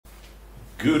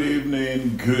Good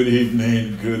evening, good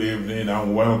evening, good evening,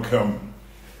 and welcome.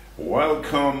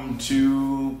 Welcome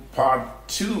to part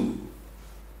 2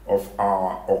 of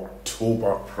our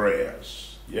October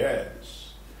prayers.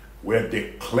 Yes, we're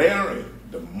declaring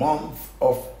the month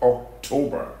of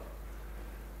October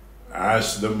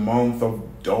as the month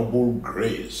of double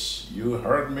grace. You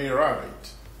heard me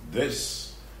right.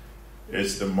 This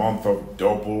is the month of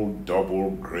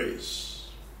double grace.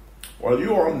 Well,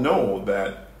 you all know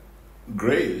that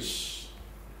grace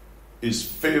is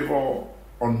favor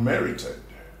unmerited.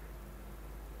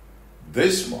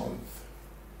 This month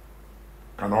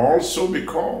can also be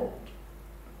called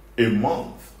a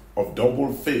month of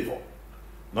double favor.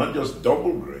 Not just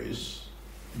double grace,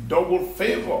 double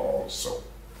favor also.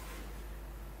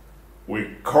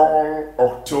 We call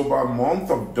October month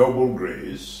of double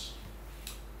grace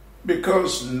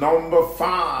because number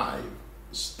 5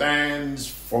 stands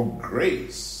for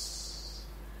grace.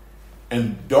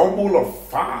 And double of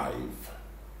 5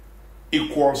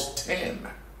 equals 10.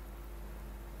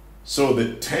 So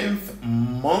the 10th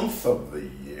month of the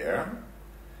year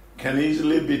can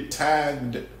easily be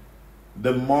tagged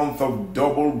the month of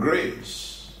double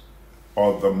grace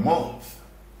or the month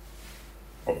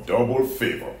of double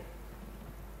favor.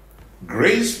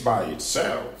 Grace by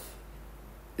itself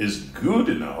is good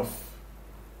enough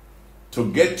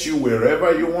to get you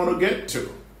wherever you want to get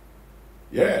to.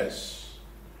 Yes.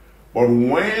 But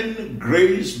when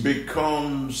grace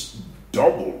becomes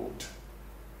doubled,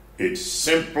 it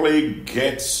simply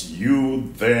gets you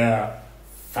there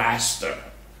faster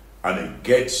and it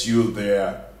gets you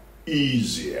there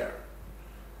easier.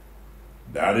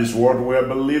 That is what we're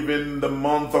believing the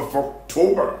month of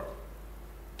October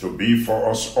to be for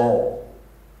us all.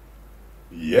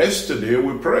 Yesterday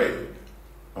we prayed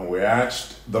and we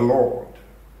asked the Lord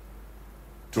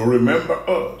to remember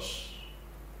us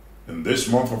in this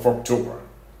month of October.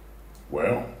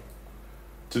 Well,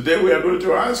 today we are going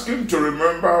to ask Him to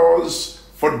remember us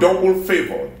for double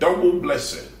favor, double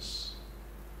blessings,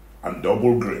 and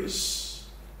double grace.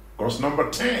 Because number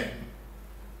 10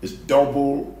 is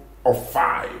double of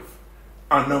 5,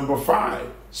 and number 5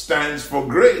 stands for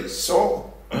grace.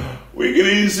 So we can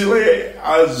easily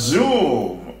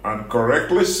assume, and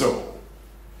correctly so,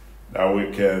 that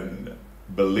we can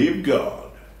believe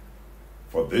God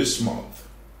for this month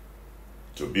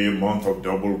to be a month of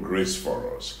double grace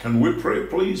for us. Can we pray,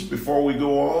 please, before we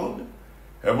go on?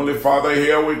 Heavenly Father,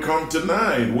 here we come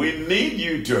tonight. We need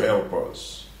you to help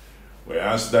us. We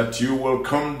ask that you will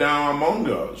come down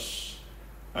among us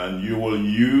and you will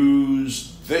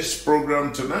use this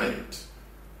program tonight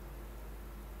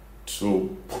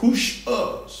to push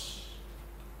us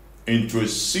into a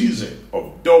season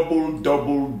of double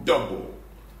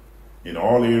in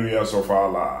all areas of our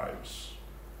lives.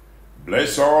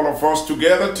 Bless all of us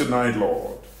together tonight,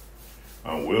 Lord,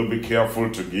 and we'll be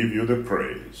careful to give you the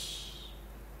praise.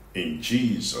 In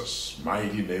Jesus'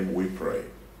 mighty name we pray.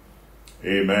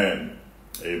 Amen.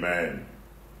 Amen.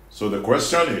 So the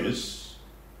question is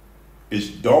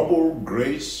double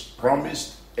grace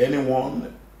promised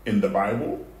anyone in the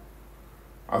Bible?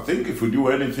 I think if we do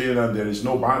anything and there is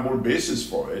no Bible basis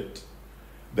for it,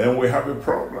 then we have a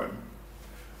problem.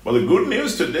 But the good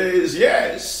news today is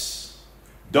yes.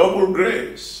 Double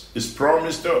grace is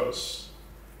promised us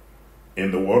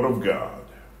in the Word of God.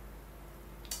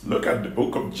 Look at the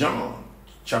book of John,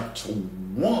 chapter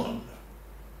 1,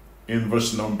 in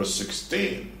verse number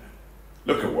 16.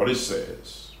 Look at what it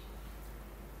says.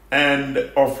 And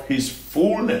of his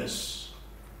fullness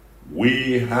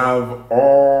we have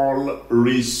all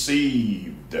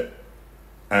received,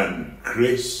 and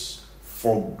grace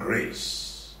for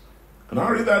grace. Can I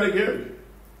read that again?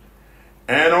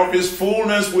 And of his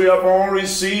fullness we have all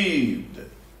received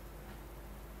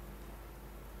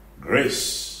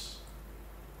grace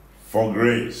for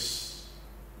grace.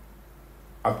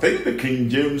 I think the King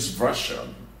James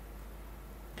Version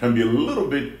can be a little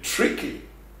bit tricky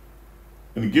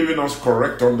in giving us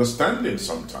correct understanding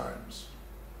sometimes.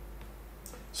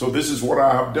 So this is what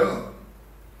I have done.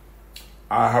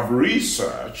 I have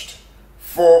researched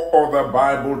 4 other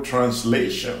Bible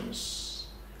translations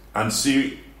and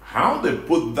see how they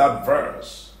put that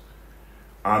verse,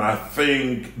 and I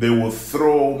think they will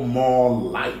throw more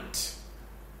light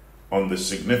on the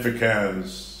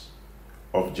significance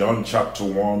of John chapter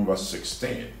 1 verse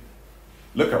 16.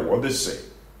 Look at what they say.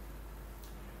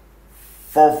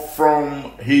 For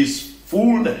from his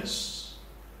fullness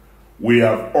we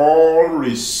have all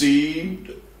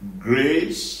received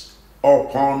grace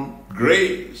upon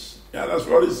grace. Yeah, that's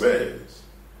what it says.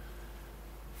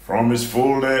 From his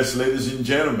fullness, ladies and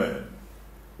gentlemen,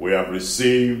 we have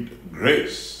received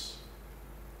grace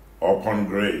upon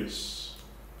grace.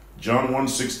 John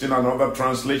 1:16, another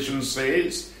translation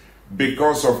says,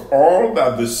 because of all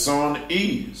that the Son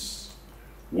is,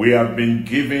 we have been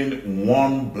given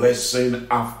one blessing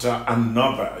after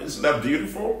another. Isn't that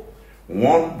beautiful?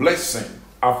 One blessing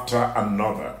after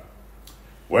another.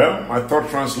 Well, my third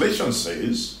translation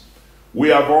says, we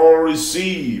have all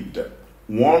received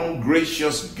one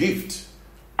gracious gift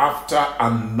after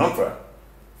another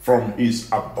from his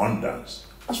abundance.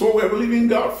 That's what we're believing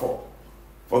God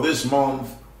for this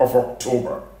month of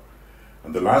October.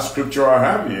 And the last scripture I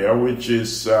have here, which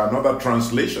is another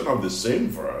translation of the same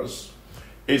verse,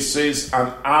 it says,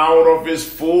 and out of his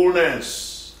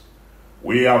fullness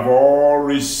we have all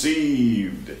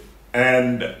received,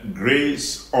 and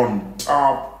grace on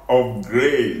top of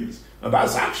grace. Now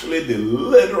that's actually the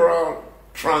literal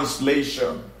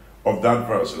translation of that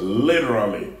verse.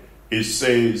 Literally, it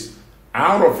says,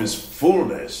 out of his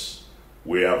fullness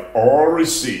we have all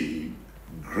received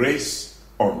grace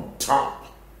on top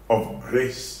of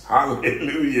grace.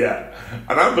 Hallelujah.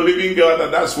 And I'm believing God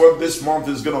that that's what this month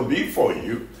is going to be for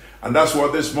you. And that's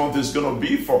what this month is going to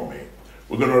be for me.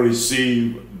 We're going to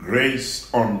receive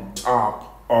grace on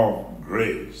top of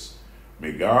grace.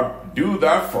 May God do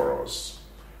that for us.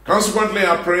 Consequently,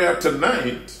 our prayer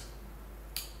tonight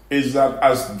is that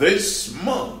as this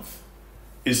month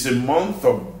is a month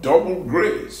of double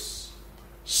grace,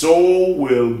 so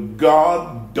will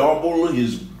God double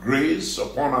his grace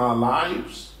upon our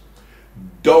lives,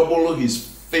 double his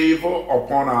favor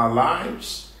upon our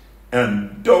lives,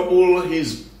 and double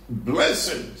his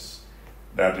blessings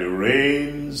that he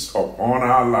rains upon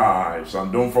our lives.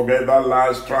 And don't forget that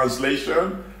last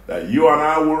translation, that you and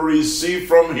I will receive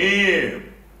from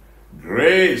him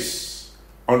grace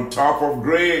on top of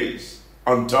grace,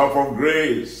 on top of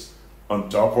grace, on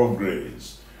top of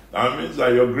grace. That means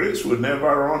that your grace will never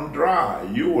run dry.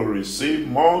 You will receive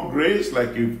more grace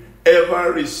like you've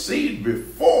ever received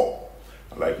before,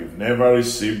 like you've never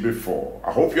received before.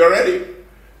 I hope you're ready,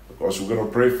 because we're going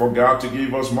to pray for God to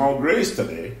give us more grace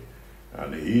today,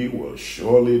 and he will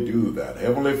surely do that.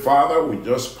 Heavenly Father, we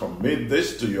just commit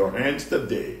this to your hands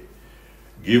today.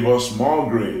 Give us more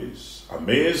grace,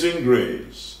 amazing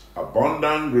grace,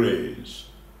 abundant grace,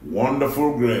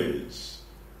 wonderful grace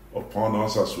upon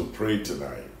us as we pray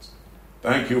tonight.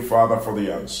 Thank you, Father, for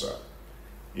the answer.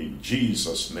 In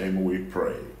Jesus' name we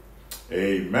pray.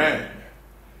 Amen.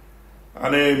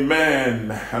 And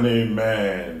amen. And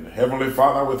amen. Heavenly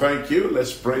Father, we thank you.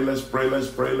 Let's pray, let's pray, let's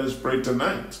pray, let's pray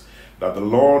tonight. That the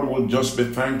Lord will just be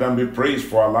thanked and be praised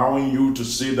for allowing you to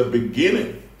see the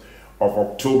beginning of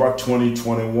October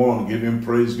 2021. Give him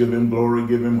praise, give him glory,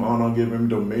 give him honor, give him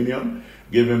dominion,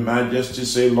 give him majesty.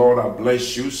 Say, Lord, I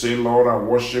bless you. Say, Lord, I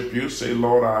worship you. Say,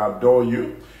 Lord, I adore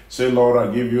you. Say, Lord,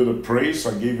 I give you the praise,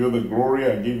 I give you the glory,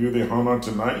 I give you the honor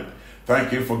tonight.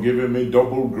 Thank you for giving me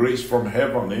double grace from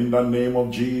heaven. In the name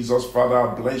of Jesus, Father,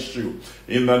 I bless you.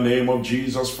 In the name of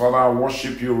Jesus, Father, I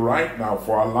worship you right now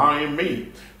for allowing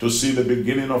me to see the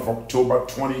beginning of October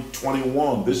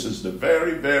 2021. This is the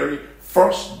very, very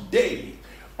first day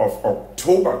of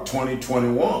October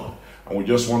 2021. And we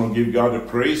just want to give God the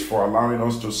praise for allowing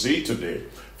us to see today.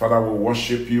 Father, we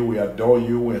worship you, we adore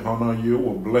you, we honor you,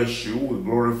 we bless you, we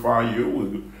glorify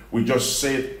you. We just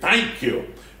say thank you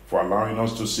for allowing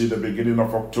us to see the beginning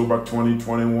of October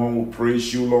 2021. We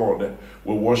praise you, Lord.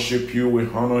 We worship you, we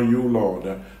honor you, Lord.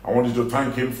 I want you to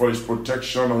thank him for his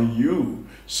protection on you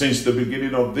since the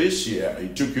beginning of this year. He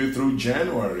took you through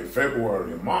January,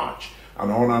 February, March,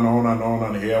 and on and on and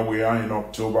on. And here we are in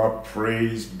October.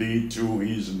 Praise be to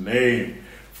his name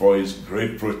for his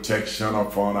great protection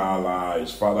upon our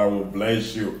lives. Father, we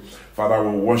bless you. Father,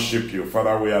 we worship you.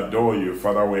 Father, we adore you.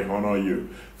 Father, we honor you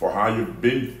for how you've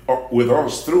been with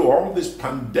us through all this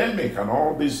pandemic and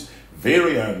all these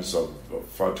variants of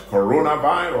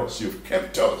coronavirus. You've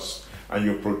kept us and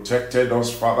you protected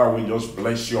us. Father, we just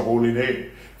bless your holy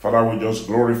name. Father, we just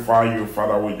glorify you.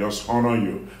 Father, we just honor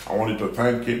you. I want you to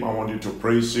thank him. I want you to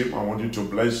praise him. I want you to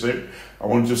bless him. I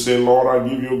want you to say, Lord, I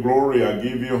give you glory. I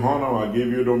give you honor. I give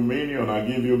you dominion. I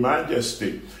give you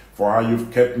majesty for how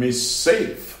you've kept me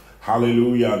safe.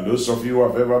 Hallelujah. And those of you who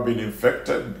have ever been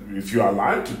infected, if you are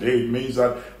alive today, it means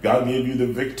that God gave you the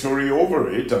victory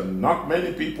over it. And not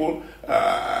many people,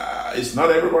 it's not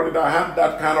everybody that had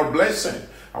that kind of blessing.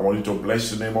 I want you to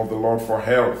bless the name of the Lord for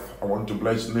health. I want to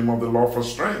bless the name of the Lord for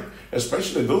strength,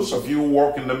 especially those of you who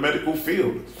work in the medical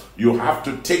field. You have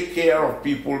to take care of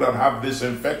people that have this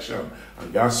infection.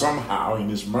 And God somehow in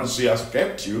his mercy has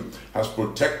kept you, has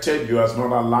protected you, has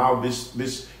not allowed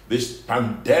this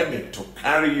pandemic to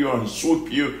carry you and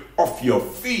sweep you off your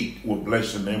feet. We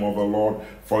bless the name of the Lord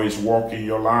for his work in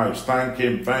your lives. Thank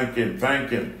him, thank him, thank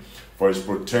him for his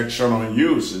protection on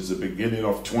you since the beginning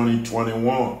of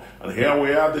 2021. And here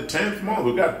we are, the 10th month.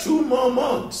 We got 2 more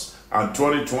months, and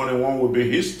 2021 will be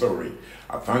history.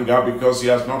 I thank God because he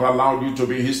has not allowed you to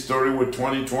be history with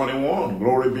 2021.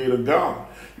 Glory be to God.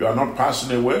 You are not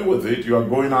passing away with it. You are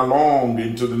going along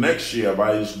into the next year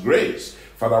by his grace.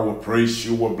 Father, we praise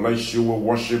you, we bless you, we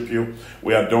worship you,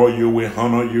 we adore you, we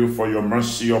honor you for your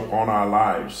mercy upon our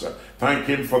lives. Thank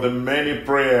him for the many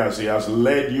prayers he has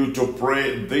led you to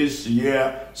pray this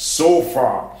year so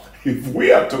far. If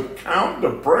we are to count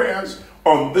the prayers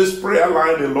on this prayer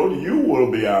line alone, you will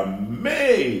be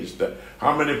amazed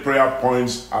how many prayer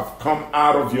points have come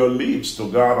out of your lips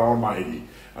to God Almighty.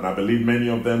 And I believe many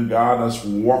of them God has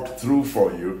walked through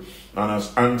for you and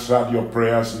has answered your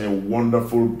prayers in a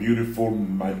wonderful, beautiful,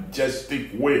 majestic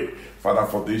way. Father,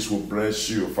 for this we bless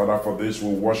you. Father, for this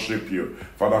we worship you.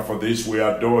 Father, for this we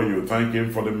adore you. Thank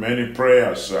him for the many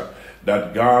prayers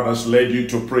that God has led you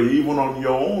to pray, even on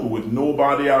your own, with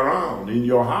nobody around, in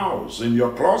your house, in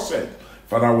your closet.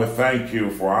 Father, we thank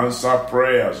you for answered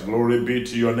prayers. Glory be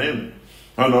to your name.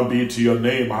 Honor be to your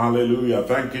name. Hallelujah.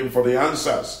 Thank him for the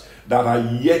answers that are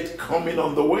yet coming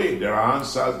on the way. There are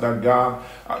answers that God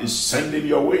is sending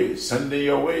your way, sending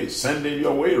your way, sending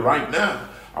your way right now.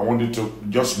 I want you to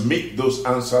just meet those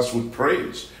answers with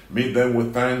praise. Meet them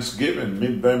with thanksgiving.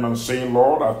 Meet them and say,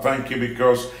 Lord, I thank you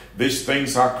because these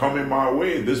things are coming my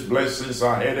way. These blessings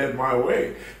are headed my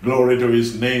way. Glory to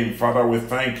his name. Father, we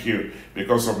thank you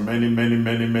because of many, many,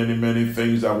 many, many, many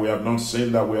things that we have not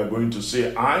seen that we are going to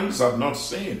see. Eyes have not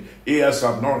seen. Ears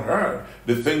have not heard.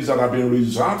 The things that have been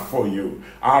reserved for you.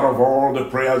 Out of all the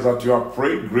prayers that you have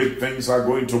prayed, great things are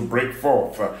going to break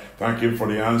forth. Thank him for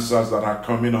the answers that are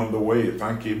coming on the way.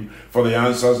 Thank him for the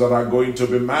answers that are going to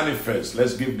be manifest.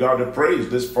 Let's give God the praise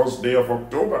this first day of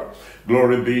October.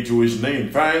 Glory be to his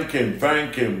name. Thank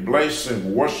him, bless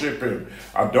him, worship him,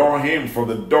 adore him for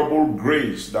the double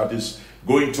grace that is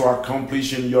going to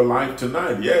accomplish in your life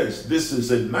tonight. Yes, this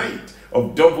is a night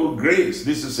of double grace.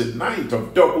 This is a night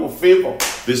of double favor.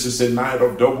 This is a night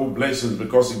of double blessings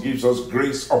because it gives us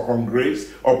grace upon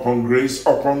grace, upon grace,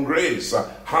 upon grace.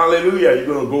 Hallelujah. You're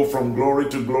going to go from glory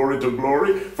to glory to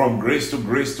glory, from grace to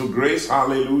grace to grace.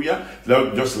 Hallelujah.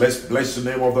 Just let's bless the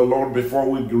name of the Lord before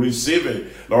we receive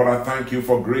it. Lord, I thank you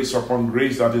for grace upon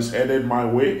grace that is headed my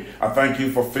way. I thank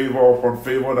you for favor upon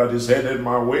favor that is headed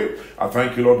my way. I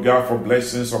thank you, Lord God, for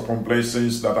blessings upon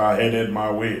blessings that are headed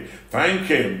my way. Thank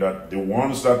him that the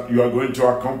ones that you are going to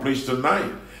accomplish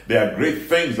tonight, there are great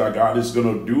things that God is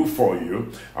going to do for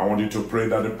you. I want you to pray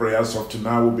that the prayers of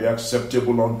tonight will be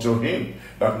acceptable unto him,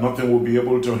 that nothing will be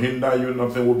able to hinder you,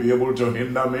 nothing will be able to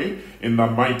hinder me. In the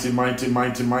mighty, mighty,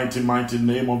 mighty, mighty, mighty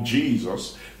name of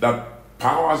Jesus, that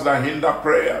powers that hinder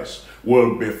prayers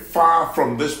will be far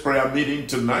from this prayer meeting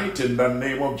tonight in the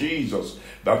name of Jesus.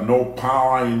 That no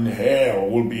power in hell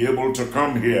will be able to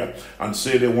come here and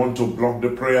say they want to block the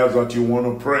prayers that you want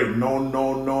to pray. No,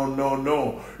 no, no, no,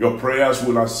 no. Your prayers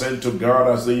will ascend to God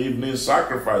as the evening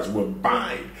sacrifice. Will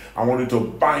bind. I want you to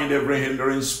bind every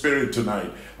hindering spirit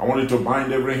tonight. I want you to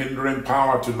bind every hindering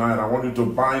power tonight. I want you to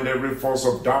bind every force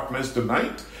of darkness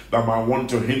tonight that might want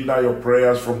to hinder your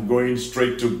prayers from going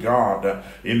straight to God.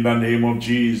 In the name of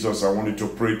Jesus, I want you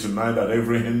to pray tonight that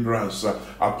every hindrance,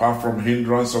 apart from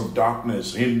hindrance of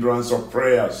darkness, hindrance of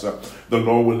prayers, the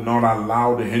Lord will not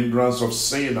allow the hindrance of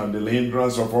sin and the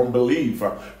hindrance of unbelief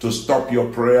to stop your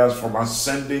prayers from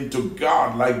ascending to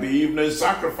God like the evening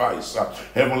sacrifice.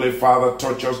 Heavenly Father,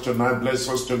 touch us tonight, bless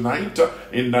us tonight.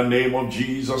 In the name of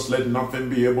Jesus, let nothing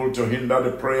be able to hinder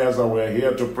the prayers that we're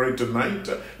here to pray tonight.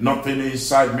 Nothing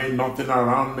inside me, nothing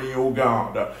around me, oh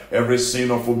God. Every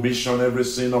sin of omission, every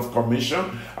sin of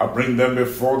commission, I bring them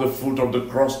before the foot of the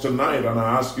cross tonight, and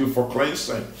I ask you for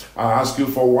cleansing. I ask you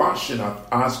for washing. I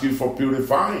ask you for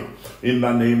purifying. In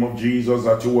the name of Jesus,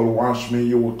 that you will wash me,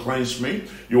 you will cleanse me,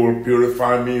 you will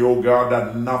purify me, oh God,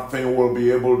 that nothing will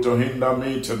be able to hinder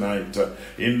me tonight.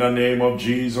 In the name of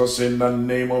Jesus, in the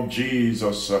name of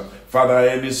Jesus. Father,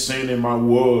 any sin in my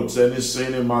words, any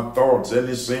sin in my thoughts,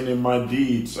 any sin in my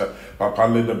deeds, Papa,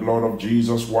 let the blood of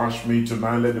Jesus wash me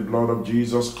tonight. Let the blood of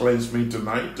Jesus cleanse me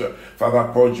tonight.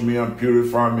 Father, purge me and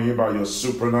purify me by your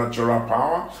supernatural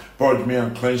power. Purge me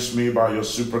and cleanse me by your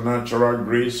supernatural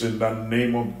grace in the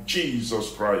name of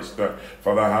Jesus Christ.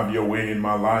 Father, have your way in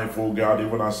my life, oh God,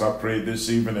 even as I pray this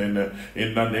evening.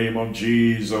 In the name of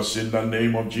Jesus, in the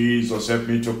name of Jesus, help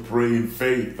me to pray in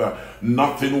faith.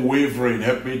 Nothing wavering.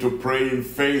 Help me to pray in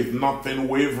faith, nothing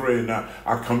wavering.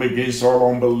 I come against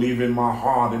all unbelief in my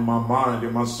heart, in my mind,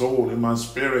 in my soul, in my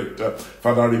spirit.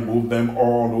 Father, remove them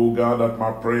all, oh God, that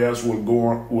my prayers will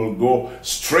go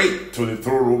straight to the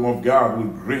throne room of God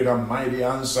with great and mighty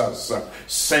answers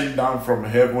sent down from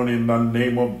heaven in the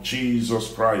name of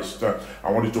Jesus Christ.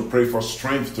 I want you to pray for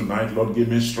strength tonight. Lord, give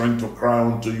me strength to cry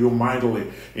unto you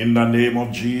mightily in the name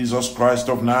of Jesus Christ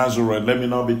of Nazareth. Let me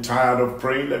not be tired of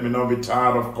praying. Let me not be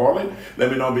tired of calling.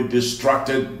 Let me not be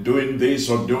distracted doing this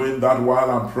or doing that while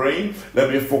I'm praying.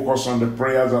 Let me focus on the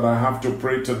prayers that I have to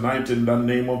pray tonight in the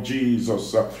name of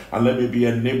Jesus. And let me be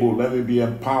enabled. Let me be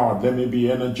empowered. Let me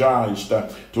be energized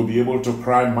to be able to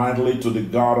cry mightily to the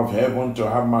God of heaven, to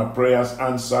have my prayers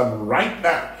answered right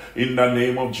now. In the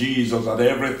name of Jesus, that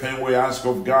everything we ask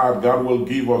of God, God will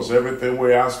give us. Everything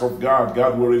we ask of God,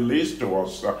 God will release to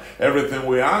us. Everything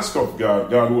we ask of God,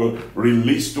 God will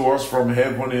release to us from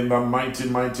heaven in the mighty,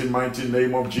 mighty, mighty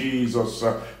name of Jesus.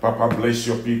 Papa, bless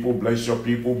your people, bless your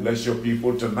people, bless your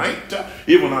people tonight.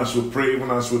 Even as we pray, even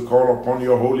as we call upon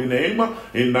your holy name,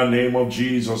 in the name of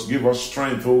Jesus, give us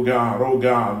strength, oh God, oh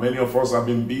God. Many of us have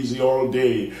been busy all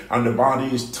day and the body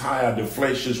is tired, the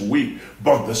flesh is weak,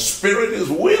 but the spirit is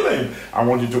willing. I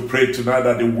want you to pray tonight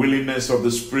that the willingness of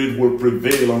the Spirit will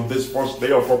prevail on this first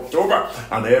day of October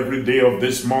and every day of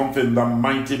this month in the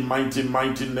mighty, mighty,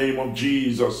 mighty name of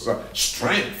Jesus.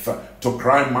 Strength to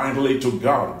cry mightily to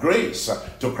God. Grace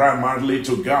to cry mightily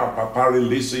to God. Papa,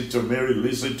 release it to me,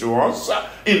 release it to us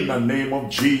in the name of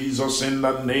Jesus, in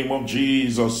the name of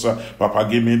Jesus. Papa,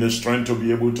 give me the strength to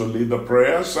be able to lead the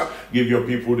prayers. Give your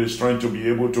people the strength to be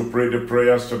able to pray the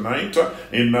prayers tonight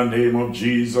in the name of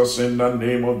Jesus, in the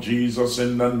name of Jesus,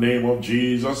 in the name of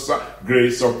Jesus.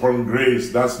 Grace upon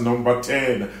grace. That's number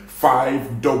 10.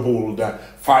 5 doubled.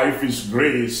 5 is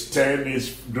grace. 10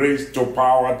 is grace to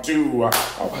power 2. I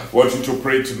want you to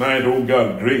pray tonight, oh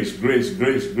God, grace, grace,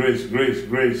 grace, grace, grace,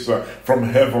 grace from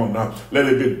heaven. Let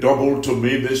it be doubled to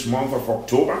me this month of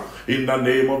October. In the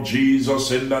name of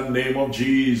Jesus, in the name of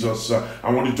Jesus.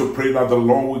 I want you to pray that the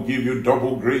Lord will give you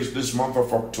double grace this month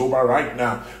of October right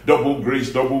now. Double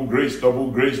grace, double grace,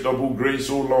 double grace, double grace,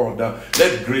 oh Lord.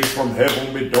 Let grace from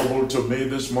heaven be doubled to me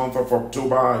this month of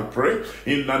October, I pray.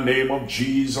 In the name of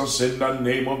Jesus, in the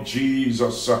name of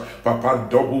Jesus. Papa,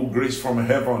 double grace from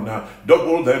heaven.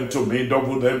 Double them to me,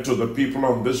 double them to the people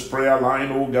on this prayer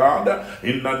line, oh God.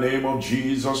 In the name of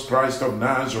Jesus Christ of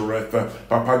Nazareth.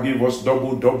 Papa, give us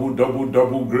double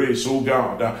grace, oh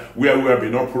God. Where we have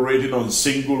been operating on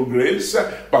single grace,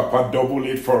 Papa, double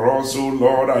it for us, oh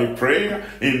Lord, I pray.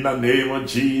 In the name of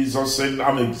Jesus. And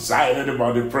I'm excited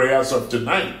about the prayers of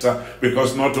tonight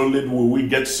because not only will we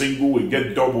get single, we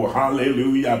get double.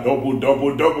 Hallelujah. Double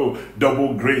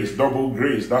grace, double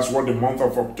grace. That's what the month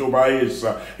of October is.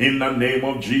 In the name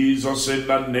of Jesus, in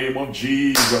the name of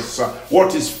Jesus.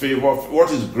 What is favor? What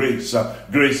is grace?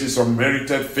 Grace is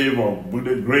unmerited favor.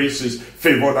 Grace is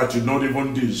favor that you don't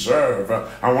even deserve.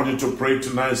 I want you to pray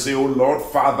tonight. Say, oh Lord,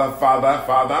 Father,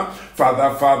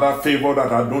 favor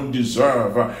that I don't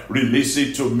deserve. Release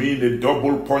it to me in a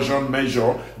double portion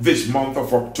measure this month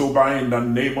of October in the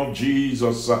name of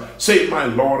Jesus. Say, my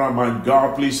Lord and my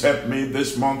God, please help me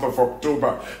this month of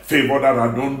October. Favor that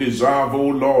I don't deserve, oh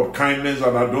Lord. Kindness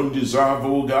that I don't deserve,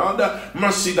 oh God.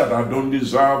 Mercy that I don't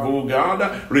deserve, oh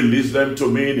God. Release them to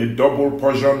me in a double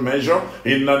portion measure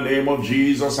in the name of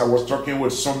Jesus. I was talking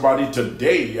with somebody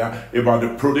today about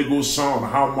the prodigal son,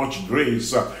 how much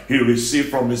grace he received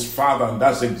from his father, and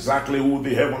that's exactly who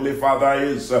the heavenly Father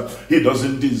is. He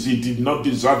did not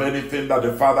deserve anything that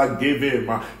the Father gave him,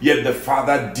 yet the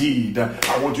Father did.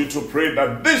 I want you to pray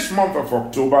that this month of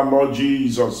October, Lord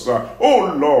Jesus,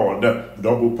 oh Lord,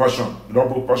 double portion,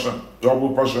 double portion,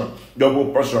 double portion,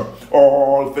 double portion.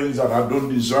 All things that I don't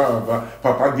deserve,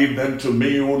 Papa, give them to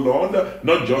me, oh Lord,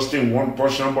 not just in one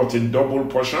portion, but in double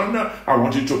portion. I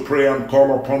want you to pray and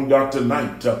call upon God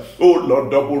tonight. Oh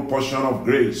Lord, double portion of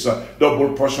grace,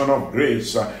 double portion of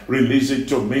grace. Release it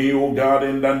to me, oh God,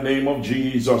 in the name of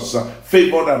Jesus.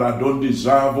 Favor that I don't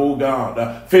deserve, oh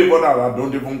God. Favor that I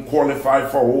don't even qualify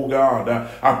for, oh God.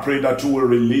 I pray that you will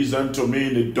release them to me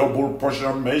in a double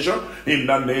portion measure. In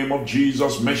the name of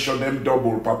Jesus, measure them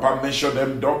double, Papa, measure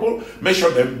them double.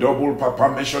 Measure them double, Papa,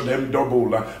 measure them double.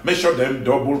 Measure them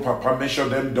double, Papa, measure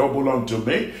them double unto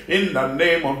me. In the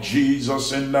name of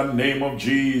Jesus, in the name of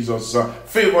Jesus.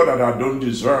 Favor that I don't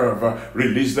deserve,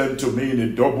 release them to me in a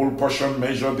double portion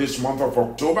measure this month of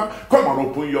October. Come on,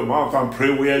 open your mouth and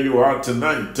pray where you are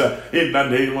tonight. In the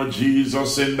name of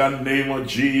Jesus, in the name of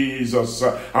Jesus.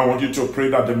 I want you to pray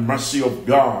that the mercy of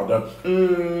God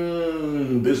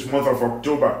this month of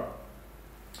October,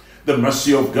 the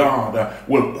mercy of God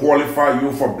will qualify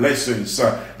you for blessings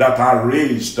that that are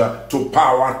raised to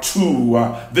power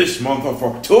to this month of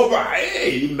October.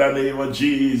 Hey, in the name of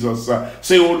Jesus.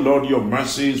 Say, oh Lord, your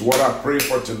mercy is what I pray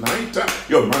for tonight.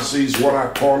 Your mercy is what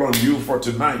I call on you for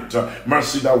tonight.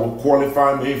 Mercy that will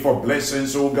qualify me for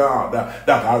blessings, oh God,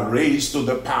 that are raised to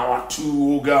the power to,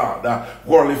 oh God.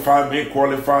 Qualify me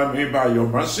by your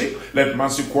mercy. Let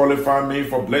mercy qualify me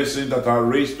for blessings that are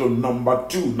raised to number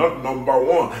 2, not number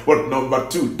 1, but number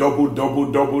 2.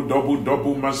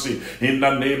 Double mercy. In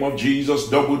the name of Jesus,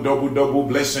 double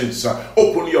blessings.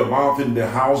 Open your mouth in the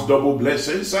house, double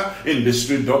blessings. In the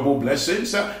street, double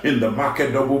blessings. In the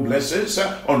market, double blessings.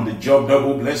 On the job,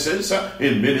 double blessings.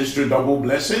 In ministry, double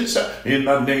blessings. In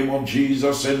the name of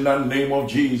Jesus, in the name of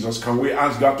Jesus. Can we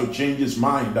ask God to change his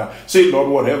mind? Say, Lord,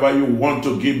 whatever you want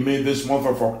to give me this month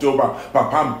of October,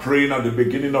 Papa, I'm praying at the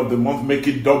beginning of the month, make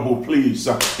it double, please.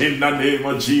 In the name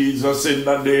of Jesus, in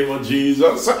the name of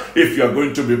Jesus. If you are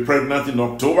going to be pregnant in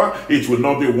October, it will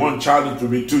not be 1 child, it will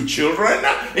be 2 children.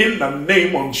 In the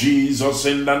name of Jesus,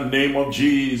 in the name of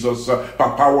Jesus.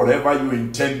 Papa, whatever you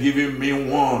intend giving me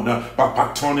 1,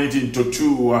 Papa, turn it into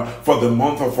 2 for the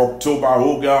month of October,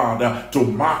 oh God, to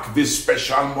mark this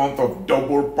special month of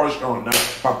double portion.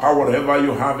 Papa, whatever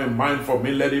you have in mind for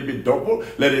me, let it be double,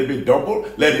 let it be double,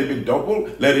 let it be double,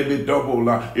 let it be double.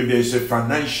 If there is a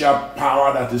financial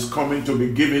power that is coming to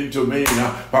be given to me,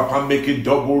 Papa, make it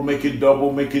double, make it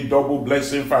double, make it double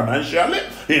blessing financially.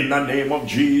 In the name of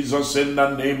Jesus, in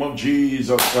the name of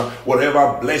Jesus.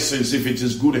 Whatever blessings, if it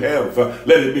is good health,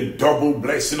 let it be double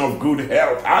blessing of good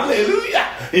health. Hallelujah.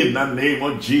 In the name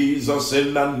of Jesus,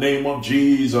 in the name of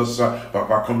Jesus.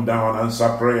 Papa, come down and answer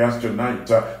prayers tonight.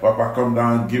 Papa, come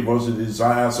down and give us the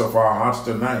desires of our hearts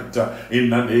tonight. In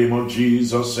the name of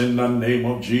Jesus, in the name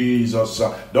of Jesus.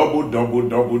 Double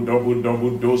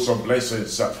dose of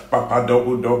blessings. Papa,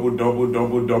 double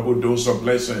dose of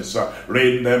blessings.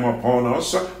 Rain them upon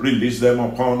us, release them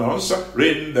upon us,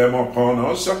 rain them upon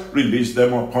us, release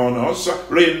them upon us,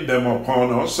 rain them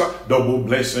upon us. Double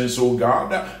blessings, oh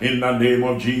God, in the name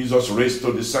of Jesus. Raise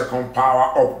to the second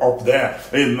power up there,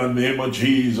 in the name of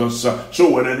Jesus. So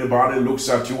when anybody looks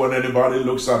at you, when anybody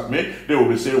looks at me, they will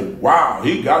be saying, wow,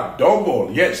 he got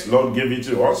double. Yes, Lord, give it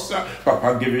to us.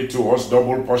 Papa, give it to us.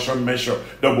 Double portion measure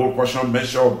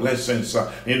of blessings.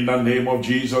 In the name of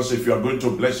Jesus. If you are going to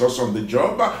bless us on the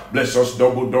job, bless us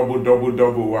double.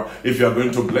 If you are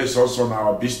going to bless us on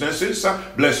our businesses,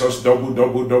 bless us double.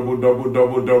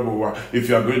 If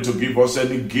you are going to give us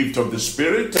any gift of the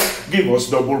Spirit, give us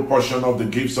double portion of the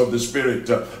gifts of the Spirit.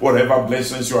 Whatever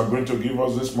blessings you are going to give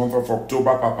us this month of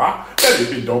October, Papa, let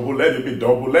it be double, let it be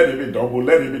double, let it be double,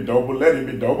 let it be double, let it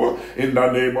be double. In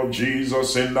the name of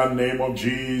Jesus, in the name of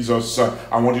Jesus.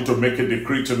 I want you to make a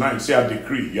decree tonight. Say a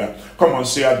decree. Come on,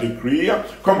 say a decree.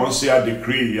 Come on, say a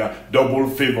decree. Double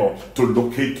favor to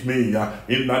locate me.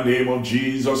 In the name of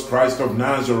Jesus Christ of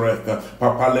Nazareth.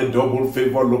 Papa, let double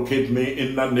favor locate me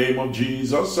in the name of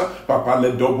Jesus. Papa,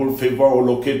 let double favor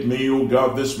locate me, oh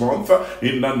God, this month.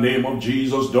 In the name of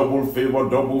Jesus, double favor,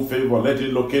 let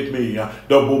it locate me.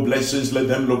 Double blessings, let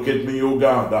them locate me, oh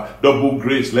God. Double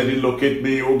grace, let it locate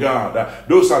me, oh God.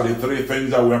 Those are the 3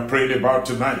 things that we're praying about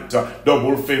tonight.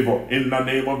 Double favor in the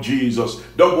name of Jesus.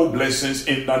 Double blessings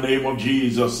in the name of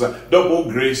Jesus. Double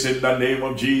grace in the name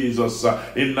of Jesus.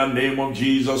 In the name of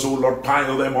Jesus, oh Lord,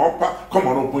 pile them up. Come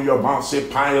on, open your mouth, say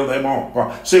pile them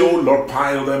up. Say, oh Lord,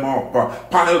 pile them up.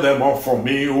 Pile them up for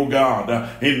me, oh God.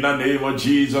 In the name of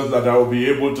Jesus, that I will be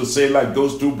able to say like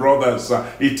those 2 brothers,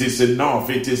 it is enough,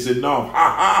 it is enough.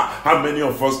 How many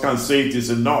of us can say it is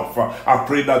enough? I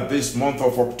pray that this month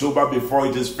of October, before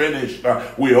it is finished,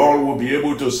 we all will be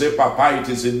able to say, Papa, it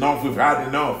is enough, we've had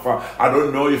enough. I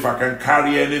don't know if I can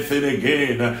carry anything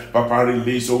again. Papa,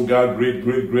 release, oh God, great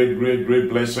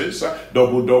blessings.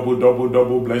 Double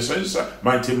blessings.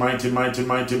 Mighty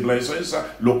blessings.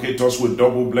 Locate us with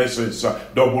double blessings.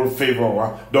 Double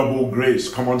favor. Double grace.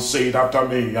 Come on, say it after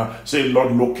me. Say,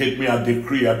 Lord, locate me. I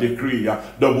decree.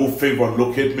 Double favor,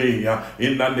 locate me.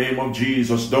 In the name of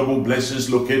Jesus. Double blessings,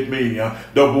 locate me.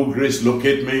 Double grace,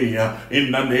 locate me.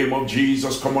 In the name of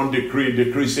Jesus. Come on, decree.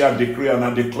 Say, I decree and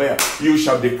I declare. You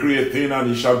shall decree a thing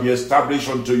and it shall be established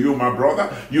unto you, my brother.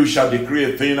 You shall decree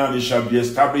a thing and it shall be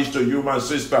established to you, my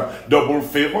sister. Double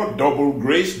favor, double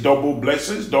grace, double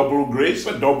blessings, double grace,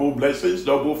 double blessings,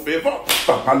 double favor.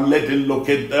 Papa, let them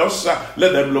locate us.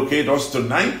 Let them locate us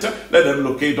tonight. Let them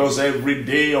locate us every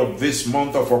day of this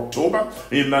month of October.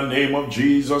 In the name of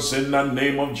Jesus, in the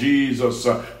name of Jesus.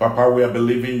 Papa, we are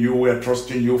believing you. We are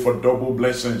trusting you for double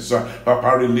blessings.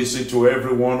 Papa, release it to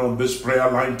everyone on this prayer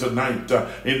line tonight.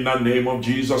 In the name of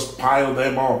Jesus, pile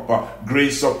them up.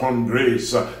 Grace upon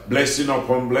grace. Blessing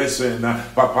upon blessing.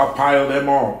 Papa, pile them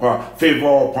up. up,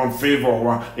 favor upon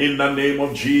favor, in the name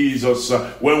of Jesus.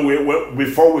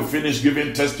 Before we finish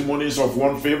giving testimonies of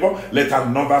one favor, let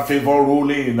another favor roll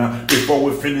in. Before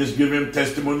we finish giving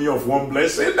testimony of one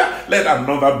blessing, let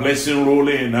another blessing roll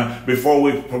in. Before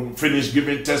we finish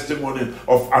giving testimony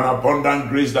of an abundant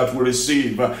grace that we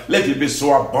receive, let it be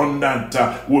so abundant.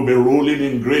 We'll be rolling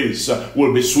in grace.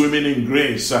 We'll be swimming in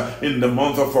grace in the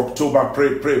month of October.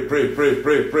 Pray.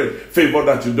 Favor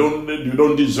that you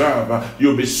don't deserve.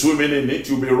 You'll be swimming in it.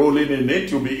 You'll be rolling in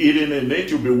it. You'll be eating in it.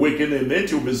 You'll be waking in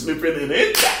it. You'll be sleeping in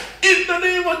it. In the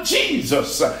name of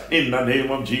Jesus. In the name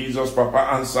of Jesus, Papa,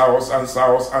 answer us.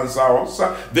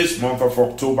 This month of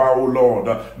October, oh Lord,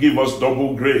 give us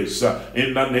double grace.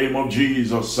 In the name of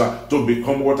Jesus, to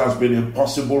become what has been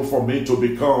impossible for me to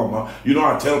become. You know,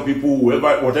 I tell people,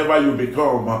 whatever you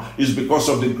become is because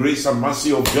of the grace and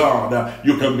mercy of God.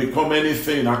 You can become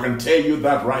anything. I can tell you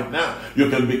that right now. You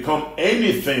can become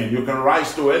anything. You can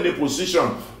rise to any position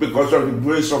because of the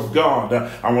grace of God.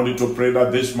 I want you to pray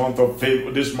that this month of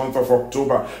favor, this month of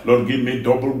October, Lord, give me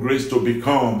double grace to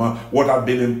become what have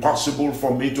been impossible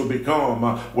for me to become.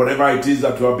 Whatever it is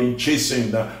that you have been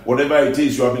chasing, whatever it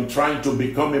is you have been trying to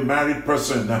become a married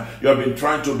person, you have been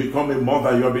trying to become a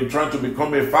mother, you have been trying to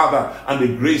become a father, and the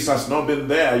grace has not been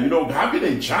there. You know, having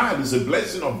a child is a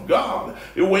blessing of God.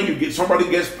 When somebody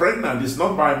gets pregnant, it's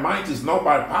not by might, it's not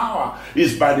by power,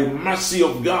 it's by the mercy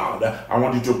of God. I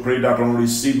want you to pray that on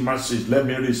receive mercies. Let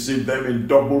me receive them in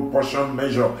double portion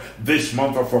measure this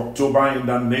month of October in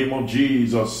the name of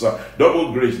Jesus.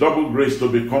 Double grace to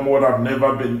become what I've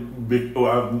never been.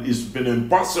 It's been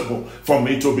impossible for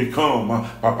me to become.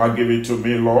 Papa, give it to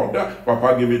me, Lord.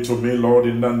 Papa, give it to me, Lord,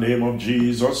 in the name of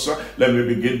Jesus. Let me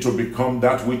begin to become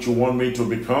that which you want me to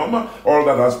become. All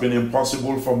that has been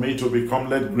impossible for me to become,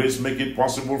 let grace make it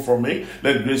possible for me.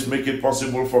 Let grace make it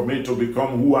possible for me to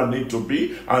become who I need to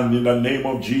be. And in the name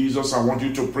of Jesus, I want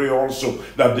you to pray also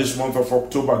that this month of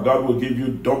October, God will give you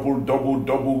double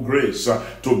grace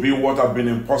to be what have been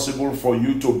impossible for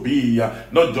you to be.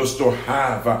 Not just to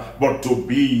have, but to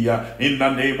be. In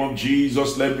the name of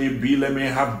Jesus, let me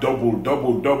have double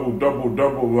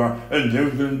and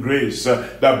living grace,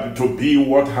 that to be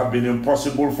what have been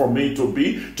impossible for me to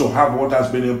be, to have what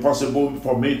has been impossible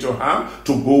for me to have,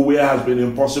 to go where has been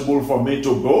impossible for me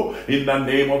to go. In the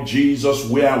name of Jesus,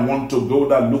 where I want to go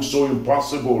that looks so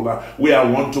impossible, where I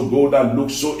want to go that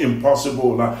looks so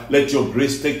impossible, let your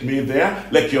grace take me there.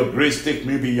 Let your grace take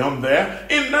me beyond there.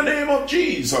 In the name of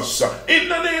Jesus. In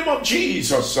the name of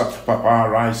Jesus. Papa,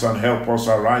 arise and help us,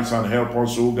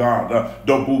 oh God.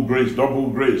 Double grace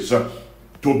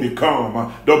to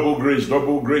become, double grace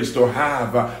to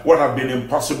have what have been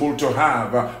impossible to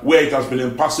have, where it has been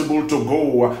impossible to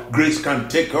go. Grace can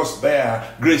take us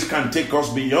there. Grace can take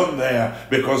us beyond there,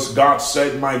 because God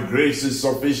said, my grace is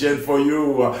sufficient for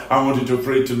you. I want you to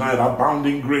pray tonight,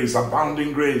 abounding grace,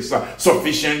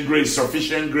 sufficient grace to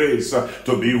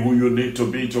be who you need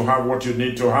to be, to have what you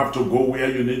need to have, to go where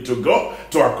you need to go,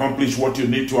 to accomplish what you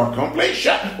need to accomplish.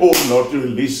 Oh Lord,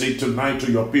 release it tonight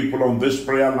to your people on this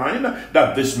prayer line,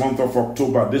 that this month of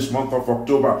October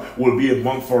will be a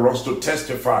month for us to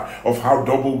testify of how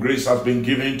double grace has been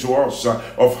given to us,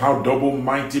 of how double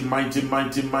mighty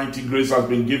grace has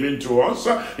been given to us,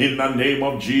 in the name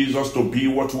of Jesus, to be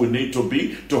what we need to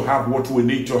be, to have what we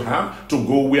need to have, to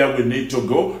go where we need to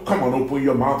go. Come on, open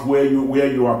your mouth where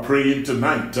you are praying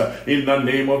tonight. In the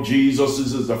name of Jesus,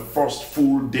 this is the first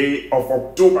full day of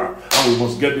October, and we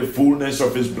must get the fullness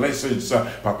of his blessings.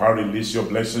 Papa, release your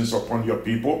blessings upon your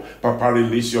people. Papa,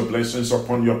 release your blessings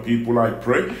upon your people, I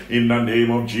pray, in the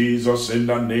name of Jesus, in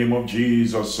the name of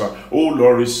Jesus. Oh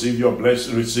Lord, receive your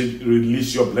blessing,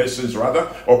 release your blessings rather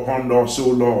upon us, oh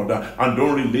Lord, and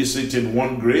don't release it in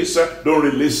one grace, don't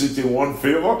release it in one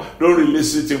favor, don't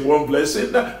release it in one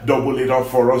blessing. Double it up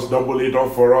for us.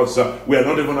 We are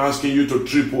not even asking you to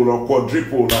triple or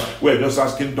quadruple. We're just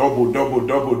asking double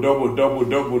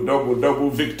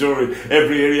victory.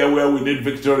 Every area where we need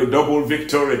victory, double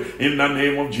victory in the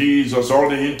name of Jesus. All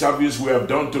the interviews we have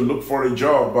done to look for a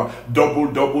job,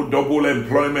 double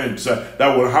employment,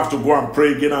 that will have to go and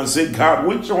pray again and say, God,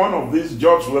 which one of these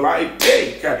jobs will I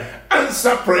take?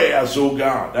 Answer prayers, oh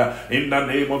God, in the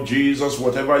name of Jesus.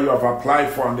 Whatever you have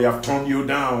applied for and they have turned you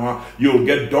down, you'll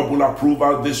get double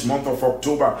approval this month of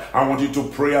October. I want you to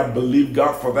pray and believe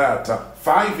God for that.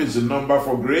 5 is the number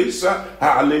for grace.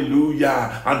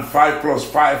 Hallelujah. And 5 plus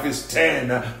 5 is 10.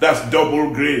 That's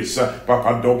double grace.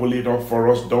 Papa, double it up for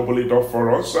us. Double it up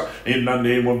for us. In the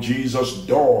name of Jesus.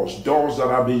 Doors that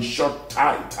have been shut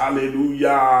tight.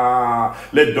 Hallelujah.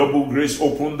 Let double grace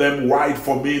open them wide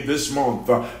for me this month.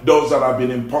 Doors that have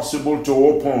been impossible to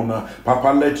open.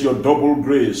 Papa, let your double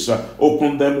grace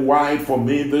open them wide for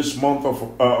me this month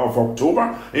of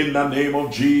October. In the name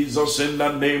of Jesus. In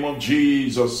the name of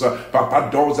Jesus. Papa,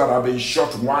 doors that have been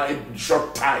shut wide,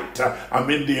 shut tight. I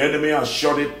mean, the enemy has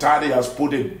shut it tight. He has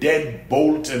put a dead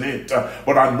bolt in it.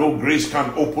 But I know grace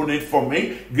can open it for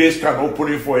me. Grace can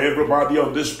open it for everybody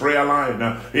on this prayer line.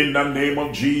 In the name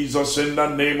of Jesus. In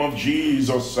the name of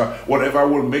Jesus. Whatever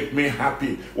will make me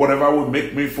happy. Whatever will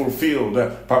make me fulfilled.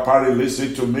 Papa, release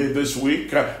it to me this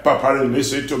week. Papa,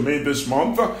 release it to me this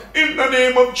month. In the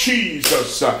name of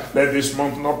Jesus. Let this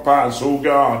month not pass, oh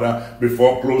God,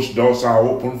 before closed doors are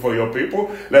open for your people.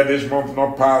 Let this month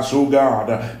not pass, oh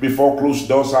God, before closed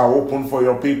doors are open for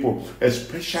your people.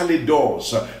 Especially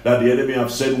doors that the enemy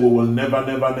have said we will never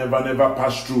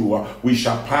pass through. We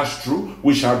shall pass through.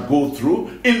 We shall go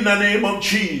through. In the name of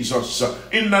Jesus.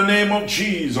 In the name of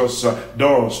Jesus.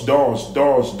 Doors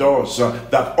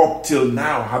that up till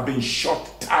now have been shut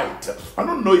tight. I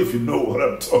don't know if you know what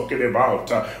I'm talking about.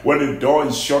 When a door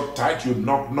is shut tight, you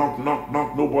knock,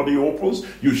 nobody opens.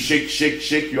 You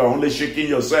shake, you are only shaking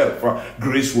yourself.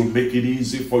 Grace will make it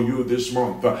easy for you this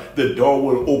month. The door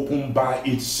will open by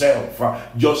itself.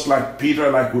 Just like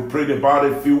Peter, like we prayed about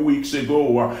a few weeks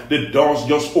ago, the doors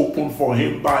just opened for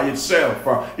him by itself.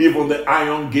 Even the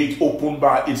iron gate opened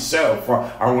by itself.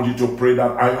 I want you to pray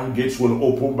that iron gates will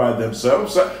open by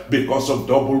themselves because of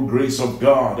double grace of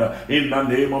God. In the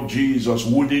name of Jesus,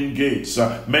 wooden gates,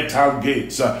 metal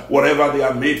gates, whatever they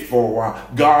are made for,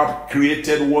 God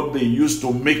created what they used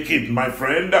to make it, my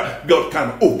friend. God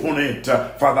can open it.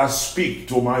 Father, speak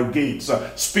to my gates,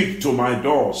 speak to my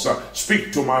doors,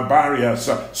 speak to my barriers,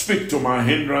 speak to my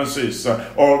hindrances,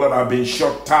 all that have been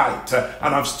shut tight,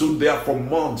 and I've stood there for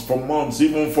months,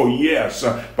 even for years.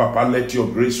 Papa, let your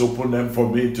grace open them for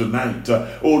me tonight.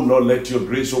 Oh Lord, let your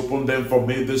grace open them for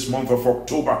me this month of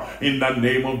October, in the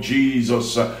name of Jesus.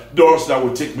 Doors that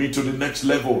will take me to the next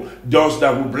level, doors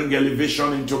that will bring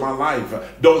elevation into my life,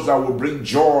 doors that will bring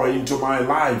joy into my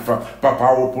life. Papa,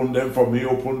 open them for me,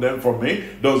 open them for me.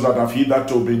 Those that have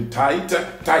hitherto been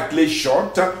tightly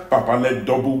shut, Papa, let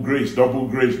double grace, let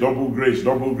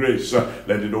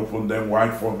it open them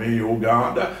wide for me, oh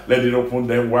God. Let it open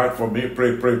them wide for me.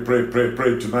 Pray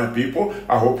tonight, people.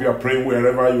 I hope you are praying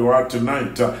wherever you are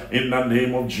tonight. In the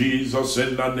name of Jesus,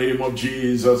 in the name of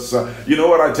Jesus. You know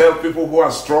what I tell people who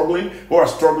are struggling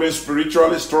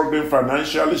spiritually, struggling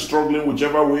financially, struggling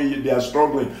whichever way they are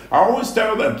struggling? I always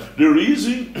tell them the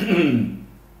reason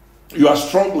you are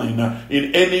struggling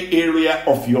in any area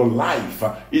of your life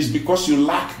is because you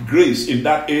lack grace in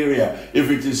that area.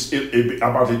 If it is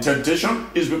about a temptation,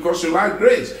 it's because you lack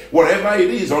grace. Whatever it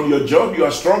is on your job you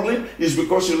are struggling, is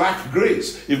because you lack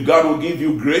grace. If God will give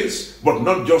you grace, but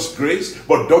not just grace,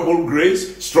 but double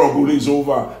grace, struggle is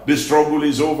over. The struggle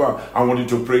is over. I want you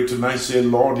to pray tonight. Say,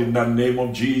 Lord, in the name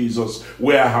of Jesus,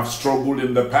 where I have struggled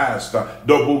in the past,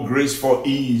 double grace for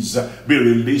ease be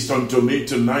released unto me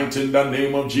tonight in the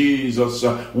name of Jesus.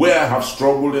 Where I have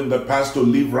struggled in the past to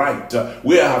live right,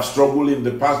 where I have struggled in the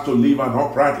past to live an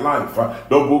upright life,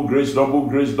 double grace, let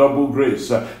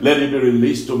it be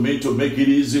released to me to make it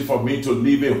easy for me to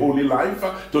live a holy life,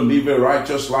 to live a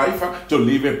righteous life, to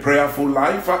live a prayerful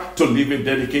life, to live a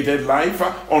dedicated life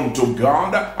unto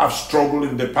God. I've struggled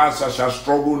in the past, I shall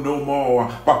struggle no more.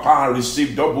 Papa, I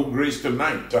receive double grace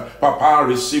tonight. Papa, I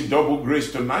receive double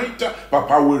grace tonight.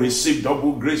 Papa, we receive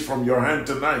double grace from your hand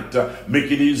tonight.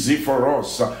 Make it easy for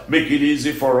us. Make it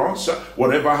easy for us.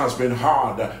 Whatever has been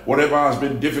hard, whatever has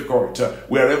been difficult,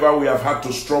 wherever we have had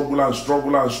to struggle,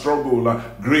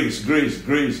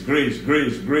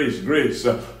 grace.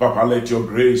 Papa, let your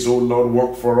grace, oh Lord,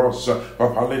 work for us.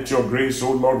 Papa, let your grace,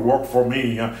 oh Lord, work for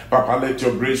me. Papa, let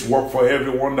your grace work for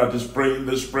everyone that is praying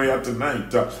this prayer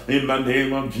tonight. In the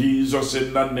name of Jesus,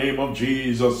 in the name of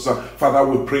Jesus. Father,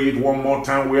 we pray it one more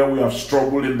time where we have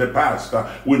struggled in the past.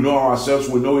 We know ourselves,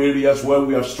 we know areas where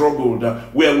we have struggled,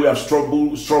 where we have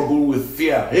struggled with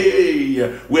fear,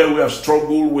 where we have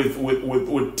struggled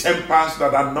with tempers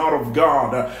that are not of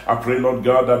God. I pray, Lord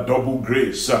God, that double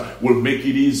grace will make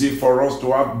it easy for us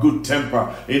to have good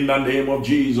temper in the name of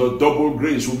Jesus. Double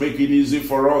grace will make it easy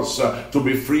for us to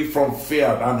be free from fear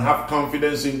and have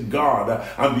confidence in God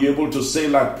and be able to say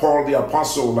like Paul the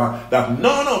Apostle that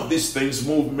none of these things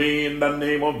move me in the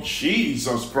name of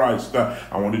Jesus Christ.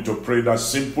 I want you to pray that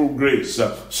simple grace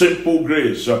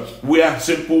grace, where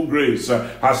simple grace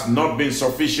has not been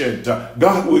sufficient,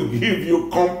 God will give you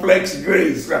complex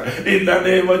grace in the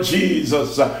name of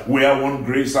Jesus. Where one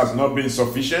grace has not been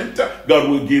sufficient, God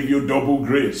will give you double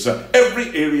grace.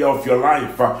 Every area of your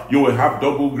life, you will have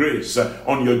double grace.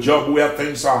 On your job where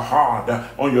things are hard,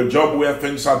 on your job where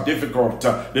things are difficult,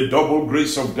 the double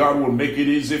grace of God will make it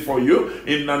easy for you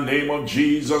in the name of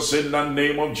Jesus. In the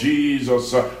name of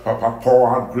Jesus. Papa,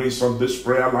 pour out grace on this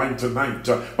prayer line tonight.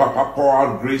 Papa, pour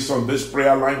out grace on this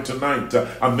prayer line tonight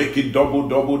and make it double,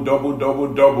 double, double,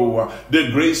 double, double. The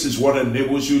grace is what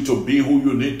enables you to be who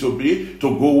you need to be,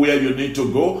 to go where you need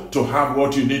to go, to have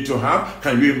what you need to have.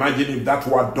 Can you imagine if that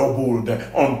were doubled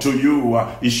unto you?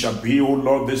 It shall be, oh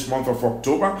Lord, this month of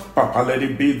October. Papa, let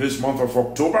it be this month of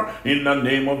October in the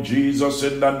name of Jesus.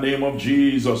 In the name of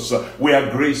Jesus.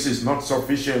 Where grace is not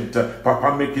sufficient,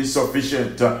 Papa, make it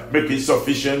sufficient. Make it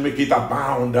sufficient. Make it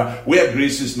abound. Where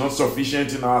grace is not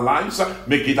sufficient in our lives,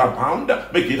 make it abound.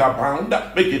 Make it abound.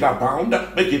 Make it abound.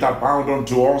 Make it abound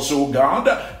unto us, oh God.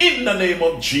 In the name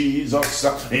of Jesus.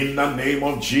 In the name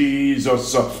of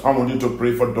Jesus. I want you to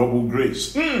pray for double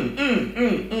grace.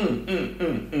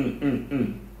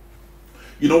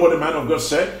 You know what the man of God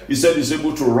said? He said he's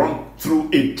able to run through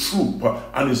a troop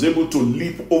and is able to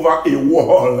leap over a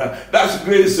wall. That's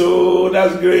grace. Oh,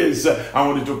 that's grace. I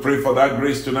want you to pray for that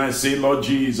grace tonight. Say, Lord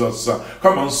Jesus.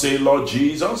 Come on, say, Lord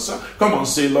Jesus. Come on,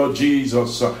 say, Lord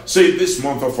Jesus. Say this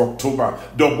month of October,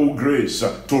 double grace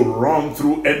to run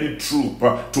through any troop,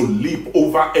 to leap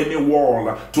over any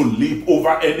wall, to leap over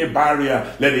any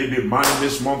barrier. Let it be mine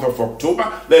this month of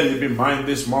October. Let it be mine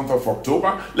this month of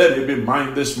October. Let it be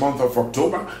mine this month of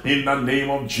October. In the name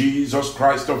of Jesus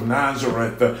Christ of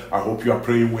Nazareth. I hope you are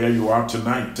praying where you are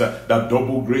tonight. That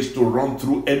double grace to run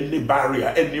through any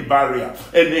barrier,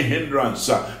 any hindrance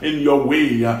in your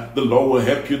way. The Lord will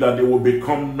help you that they will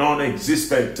become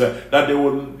non-existent. That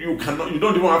you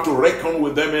don't even have to reckon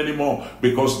with them anymore,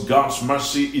 because God's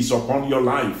mercy is upon your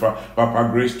life. Papa,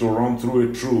 grace to run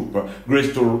through a troop,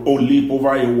 grace to leap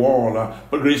over a wall,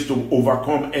 grace to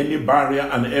overcome any barrier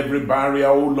and every barrier,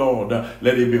 oh Lord.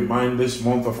 Let it be mine this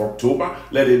month of October.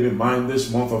 Let it be mine this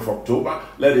month of October.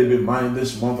 Let it be mine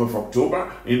this month of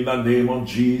October. In the name of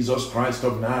Jesus Christ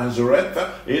of Nazareth.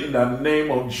 In the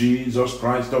name of Jesus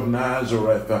Christ of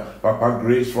Nazareth. Papa,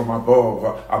 grace from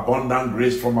above. Abundant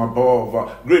grace from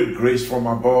above. Great grace from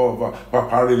above.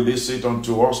 Papa, release it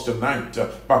unto us tonight.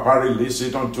 Papa, release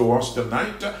it unto us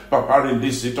tonight. Papa,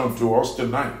 release it unto us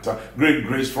tonight. Great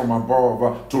grace from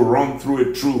above to run through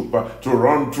a troop. To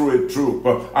run through a troop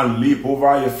and leap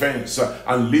over a fence.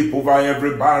 And leap over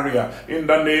every barrier in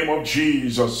the name of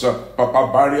Jesus.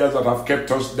 Papa, barriers that have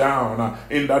kept us down,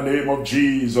 in the name of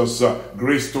Jesus.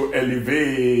 Grace to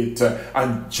elevate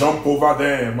and jump over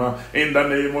them in the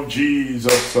name of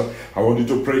Jesus. I want you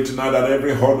to pray tonight that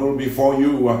every hurdle before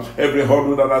you, every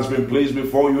hurdle that has been placed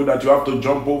before you that you have to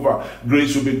jump over,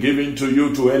 grace will be given to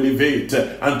you to elevate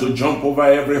and to jump over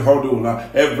every hurdle,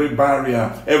 every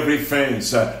barrier, every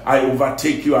fence. I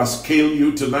overtake you, I scale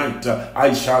you tonight.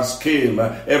 I shall scale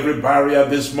every barrier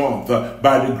this month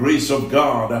by the grace of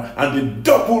God and the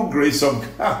double grace of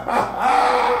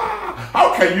God.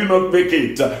 How can you not make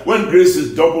it when grace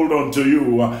is doubled unto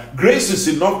you? Grace is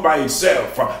enough by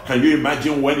itself. Can you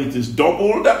imagine when it is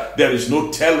doubled? There is no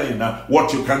telling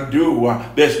what you can do.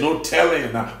 There's no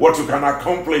telling what you can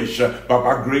accomplish.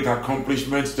 Papa, great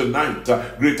accomplishments tonight.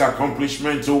 Great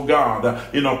accomplishments, oh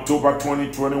God, in October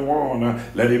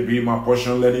 2021. Let it be my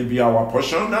portion. Let it be our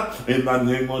portion. In the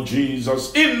name of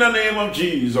Jesus. In the name of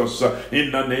Jesus.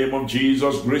 In the name of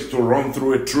Jesus. Grace to run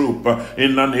through a troop.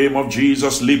 In the name of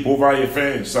Jesus. Leap over a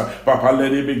fence. Papa,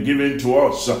 let it be given to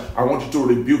us. I want you to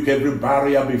rebuke every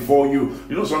barrier before you.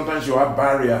 You know, sometimes you have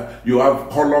barrier, you have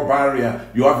color barrier,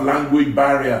 you have language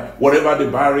barrier, whatever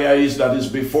the barrier is that is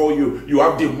before you. You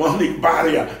have demonic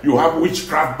barrier, you have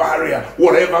witchcraft barrier,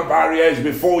 whatever barrier is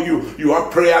before you. You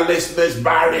have prayerlessness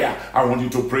barrier. I want you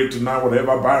to pray tonight,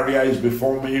 whatever barrier is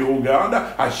before me, oh God,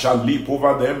 I shall leap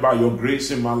over them by your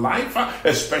grace in my life,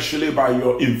 especially by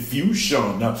your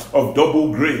infusion of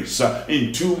double grace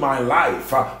into my life.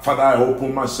 Father, I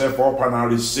open myself up and I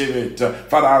receive it.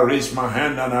 Father, I raise my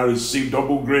hand and I receive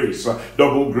double grace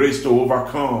to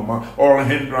overcome all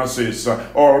hindrances,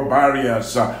 all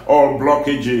barriers, all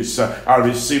blockages. I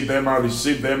receive them, I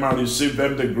receive them, I receive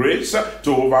them, the grace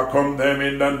to overcome them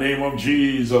in the name of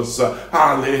Jesus.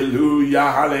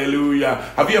 Hallelujah, hallelujah.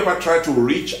 Have you ever tried to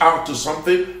reach out to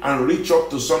something and reach up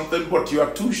to something, but you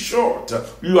are too short?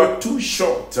 You are too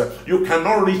short. You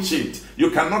cannot reach it. You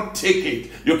cannot take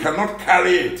it. You cannot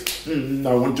carry it.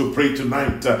 I want to pray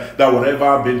tonight that whatever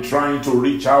I've been trying to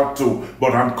reach out to,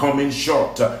 but I'm coming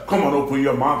short. Come on, open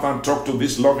your mouth and talk to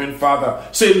this loving Father.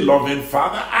 Say, loving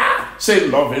Father. Say,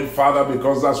 loving Father,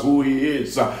 because that's who He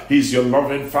is. He's your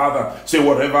loving Father. Say,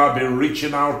 whatever I've been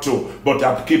reaching out to, but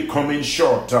I keep coming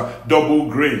short.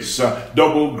 Double grace,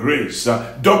 double grace,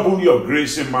 double your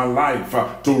grace in my life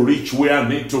to reach where I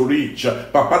need to reach.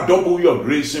 Papa, double your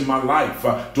grace in my life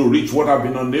to reach what I've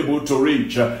been unable to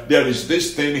reach. There is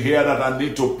this thing here that I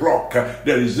need to pluck.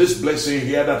 There is this blessing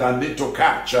here that I need to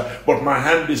catch, but my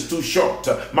hand is too short.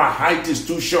 My height is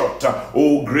too short.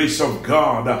 Oh, grace of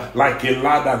God, like a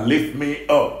ladder, lift me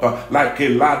up. Like a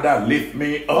ladder, lift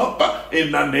me up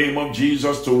in the name of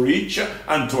Jesus to reach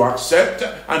and to accept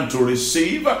and to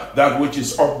receive that which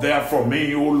is up there for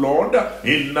me, oh Lord,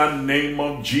 in the name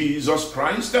of Jesus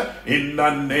Christ, in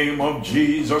the name of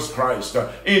Jesus Christ,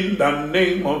 in the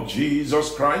name of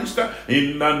Jesus Christ,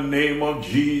 in the name of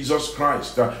Jesus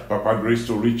Christ. Papa, grace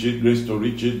to reach it, grace to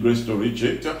reach it, grace to reach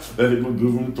it. Let it be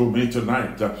given to me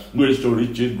tonight. Grace to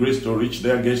reach it, grace to reach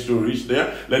there, grace to reach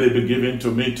there. Let it be given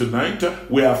to me tonight.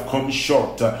 We have come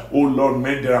short. Oh Lord,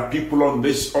 man, there are people on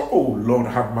this. Oh Lord,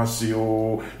 have mercy.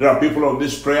 Oh, there are people on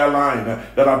this prayer line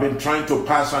that have been trying to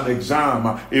pass an exam,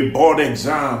 a board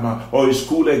exam or a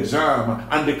school exam,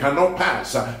 and they cannot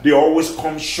pass. They always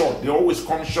come short. They always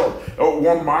come short.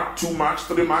 1 mark, 2 marks,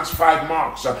 3 marks, 5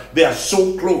 marks. They are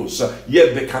so close,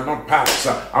 yet they cannot pass.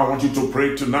 I want you to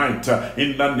pray tonight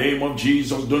in the name of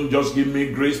Jesus. Don't just give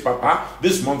me grace, Papa.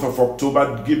 This month of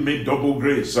October, give me double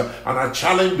grace. And I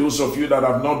challenge those of you that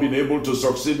have not been able to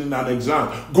succeed in an exam.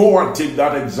 Go and take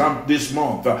that exam this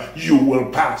month. You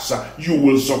will pass. You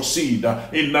will succeed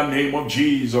in the name of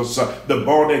Jesus. The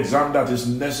board exam that is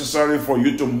necessary for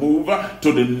you to move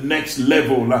to the next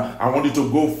level. I want you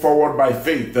to go forward by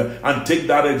faith and take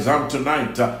that exam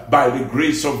tonight by the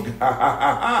grace of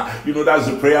God. You know, that's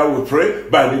the prayer we pray,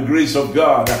 by the grace of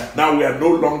God. Now we are no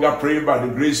longer praying by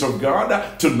the grace of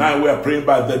God. Tonight we are praying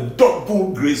by the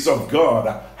double grace of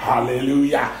God.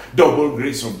 Hallelujah. Double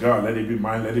grace of God. Let it be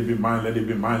mine, let it be mine, let it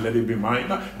be mine, let it be mine.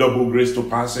 Double grace to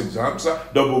pass exams.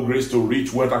 Double grace to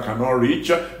reach what I cannot reach.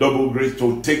 Double grace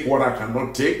to take what I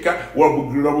cannot take.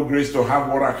 Double grace to have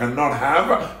what I cannot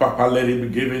have. Papa, let it be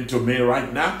given to me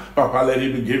right now. Papa, let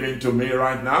it be given to me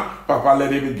right now. Papa,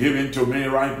 let it be given to me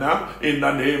right now. In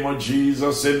the name of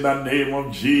Jesus, in the name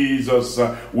of Jesus.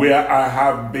 Where I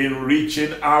have been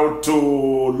reaching out to,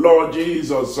 Lord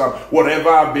Jesus. Whatever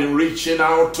I've been reaching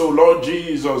out to, Lord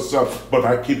Jesus, but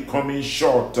I keep coming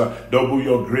short. Double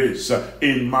your grace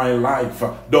in my life.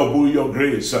 Double your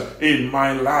grace in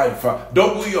my life.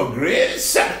 Double your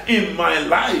grace in my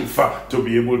life to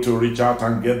be able to reach out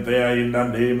and get there in the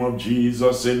name of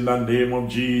Jesus. In the name of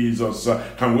Jesus.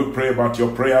 Can we pray about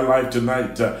your prayer life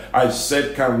tonight? I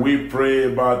said, can we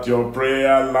pray about your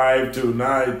prayer life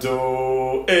tonight?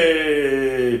 Oh,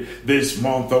 hey, this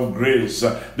month of grace,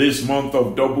 this month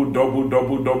of double.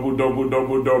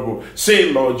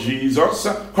 Say, Lord Jesus.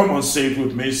 Come on, say it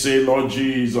with me. Say, Lord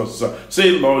Jesus.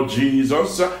 Say, Lord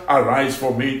Jesus, arise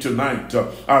for me tonight.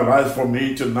 Arise for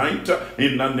me tonight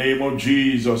in the name of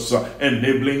Jesus.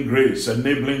 Enabling grace,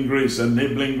 enabling grace,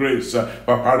 enabling grace.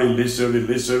 Papa, release it,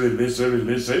 release it, release it,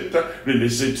 release it.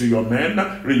 Release it to your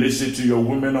men. Release it to your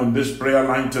women on this prayer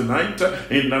line tonight.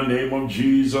 In the name of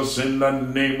Jesus. In the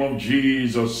name of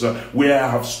Jesus. Where I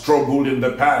have struggled in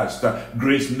the past.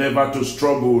 Grace never to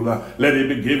struggle. Let it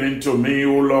be given to me,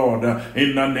 O Lord,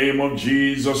 in the name of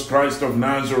Jesus Christ of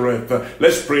Nazareth.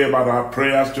 Let's pray about our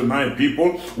prayers tonight,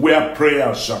 people. Where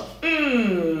prayers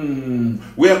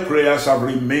have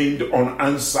remained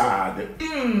unanswered.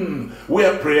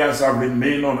 Where prayers have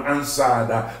remained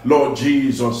unanswered, Lord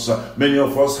Jesus. Many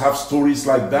of us have stories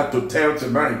like that to tell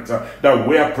tonight. That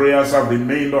where prayers have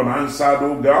remained unanswered,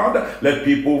 oh God, let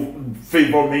people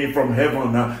favor me from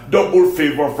heaven. Double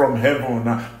favor from heaven.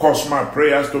 Cause my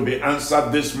prayers to be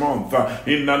answered this month.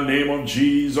 In the name of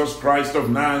Jesus Christ of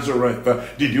Nazareth.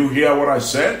 Did you hear what I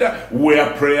said?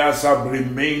 Where prayers have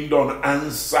remained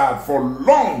unanswered for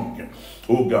long.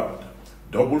 Oh God,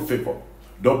 double favor,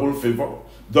 double favor,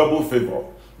 double favor,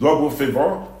 double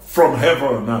favor from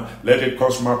heaven. Let it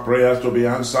cause my prayers to be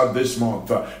answered this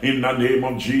month. In the name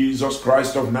of Jesus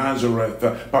Christ of Nazareth.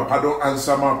 Papa, don't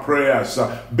answer my prayers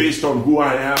based on who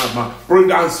I am. Don't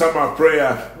answer my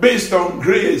prayer based on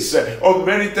grace,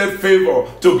 unmerited favor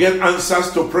to get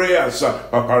answers to prayers.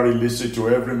 Papa, release it to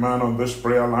every man on this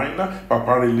prayer line.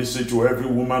 Papa, release it to every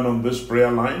woman on this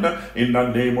prayer line. In the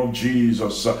name of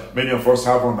Jesus. Many of us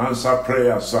have unanswered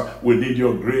prayers. We need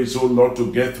your grace, oh Lord,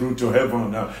 to get through to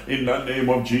heaven. In the name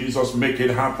of Jesus. Jesus, make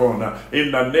it happen.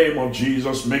 In the name of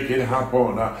Jesus, make it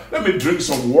happen. Let me drink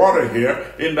some water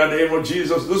here. In the name of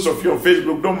Jesus. Those of you on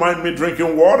Facebook, don't mind me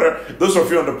drinking water. Those of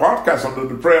you on the podcast, on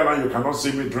the prayer line, you cannot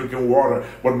see me drinking water,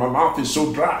 but my mouth is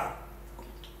so dry.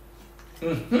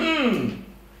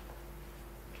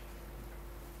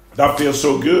 That feels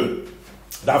so good.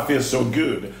 That feels so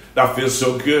good. That feels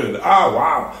so good. Ah,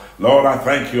 wow. Lord, I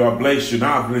thank you. I bless you.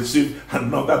 Now I've received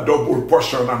another double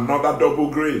portion, another double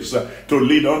grace to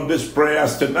lead on these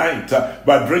prayers tonight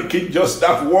by drinking just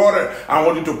that water. I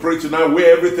want you to pray tonight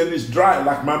where everything is dry,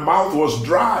 like my mouth was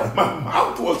dry. My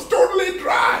mouth was totally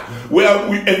dry. Where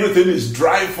everything is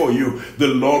dry for you, the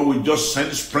Lord will just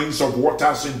send springs of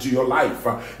waters into your life,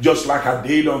 just like I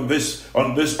did on this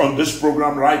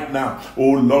program right now.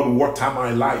 Oh Lord, water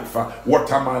my life.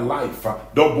 Water my life.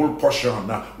 Double portion.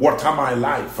 Water my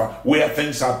life. Where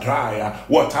things are dry,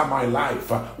 water my life.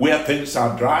 Where things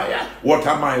are dry,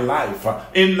 water my life.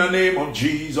 In the name of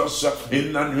Jesus,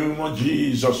 in the name of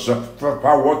Jesus,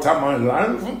 water my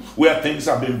life. Where things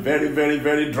have been very, very,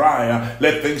 very dry,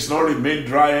 let things not remain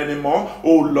dry anymore.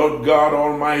 Oh Lord God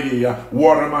Almighty,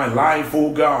 water my life,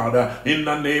 oh God. In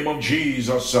the name of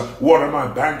Jesus, water my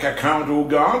bank account, oh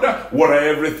God. Water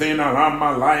everything around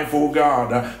my life, oh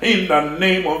God. In the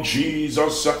name of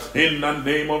Jesus, in the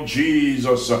name of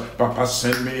Jesus. Papa,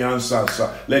 send me answers.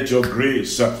 Let your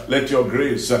grace, so that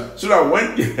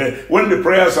when the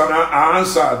prayers are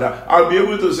answered, I'll be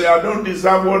able to say, I don't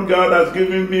deserve what God has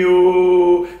given me.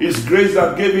 Oh, His grace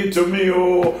that gave it to me.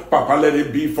 Oh, Papa, let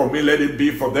it be for me. Let it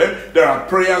be for them. There are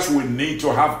prayers we need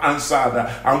to have answered,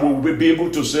 and we will be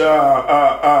able to say,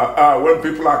 when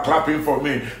people are clapping for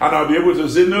me, and I'll be able to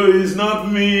say, no, it's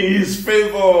not me. It's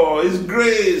favor. It's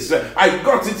grace. I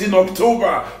got it in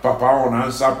October. Papa, on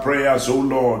answer prayers, oh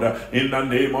Lord, in the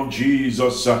name of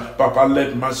Jesus. Papa,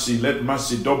 let mercy,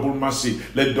 double mercy,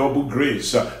 let double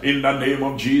grace. In the name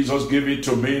of Jesus, give it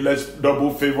to me. Let's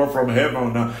double favor from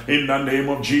heaven. In the name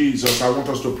of Jesus, I want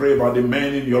us to pray about the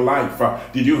men in your life.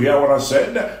 Did you hear what I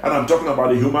said? And I'm talking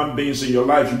about the human beings in your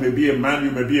life. You may be a man,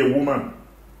 you may be a woman.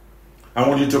 I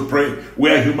want you to pray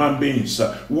where human beings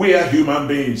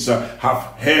have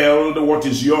held what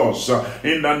is yours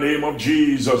in the name of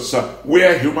Jesus,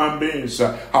 where human beings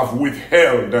have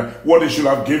withheld what He should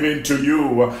have given to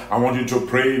you. I want you to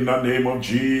pray in the name of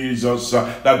Jesus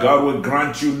that God will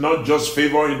grant you not just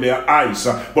favor in their eyes,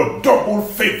 but double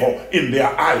favor in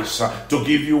their eyes to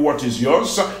give you what is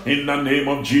yours in the name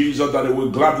of Jesus, that He will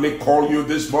gladly call you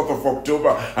this month of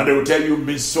October and they will tell you,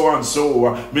 Miss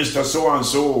so-and-so, Mr.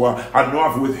 So-and-so, I know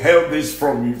I've withheld this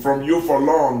from you for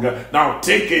long. Now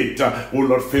take it. Oh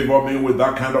Lord, favor me with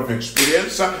that kind of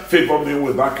experience. Favor me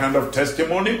with that kind of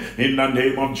testimony. In the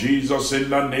name of Jesus.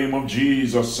 In the name of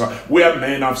Jesus. Where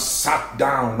men have sat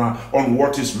down on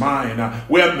what is mine.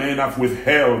 Where men have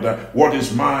withheld what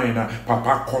is mine.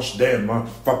 Papa caused them.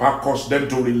 Papa caused them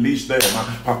to release them.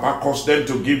 Papa caused them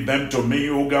to give them to me,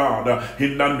 oh God.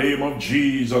 In the name of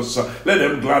Jesus. Let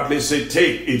them gladly say,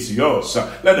 take, it's yours.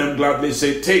 Let them gladly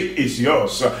say, take, it's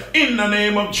yours. In the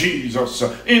name of Jesus.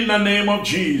 In the name of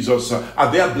Jesus.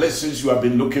 Are there blessings you have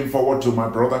been looking forward to, my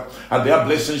brother? Are there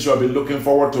blessings you have been looking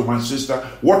forward to, my sister?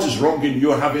 What is wrong in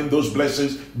you having those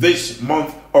blessings this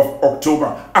month of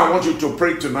October? I want you to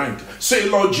pray tonight. Say,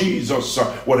 Lord Jesus,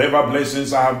 whatever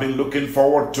blessings I have been looking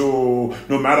forward to,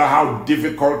 no matter how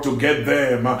difficult to get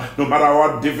them, no matter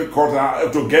how difficult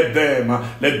to get them,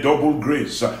 let double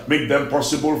grace make them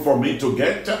possible for me to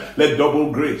get. Let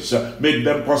double grace make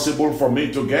them possible for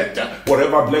me to get.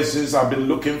 Whatever blessings I've been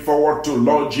looking forward to,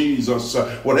 Lord Jesus,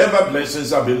 whatever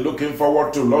blessings I've been looking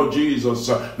forward to, Lord Jesus,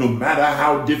 no matter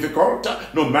how difficult,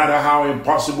 no matter how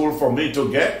impossible for me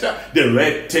to get, the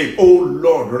red tape, oh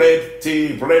Lord, red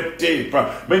tape.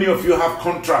 Many of you have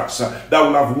contracts that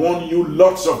will have won you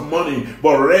lots of money,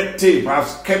 but red tape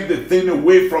has kept the thing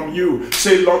away from you.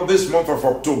 Say, Lord, this month of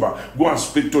October, go and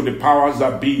speak to the powers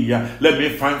that be. Let me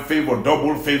find favor,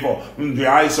 double favor in the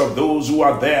eyes of those who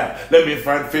are there. Let me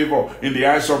find favor in the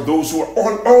eyes of those who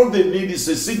are all they need is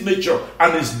a signature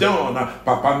and it's done.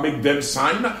 Papa, make them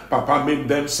sign. Papa, make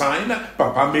them sign.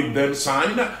 Papa, make them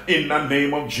sign in the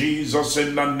name of Jesus.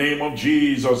 In the name of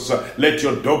Jesus, let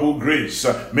your double grace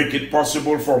make it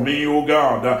possible for me, oh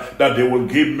God, that they will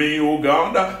give me, oh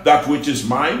God, that which is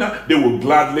mine. They will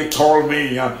gladly call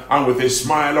me, and with a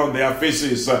smile on their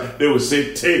faces, they will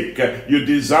say, take, you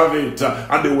deserve it.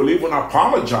 And they will even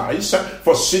apologize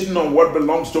for sitting on what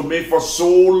belongs to me for so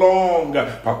long.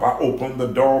 Papa, open the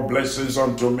door of blessings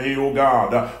unto me, oh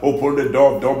God. Open the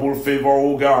door of double favor,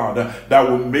 oh God, that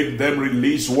will make them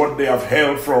release what they have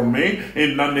held from me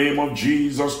in the name of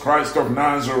Jesus Christ of Nazareth.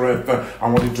 Nazareth. I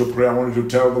want you to pray. I want you to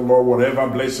tell the Lord whatever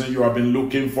blessing you have been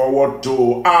looking forward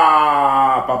to.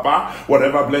 Papa,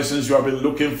 whatever blessings you have been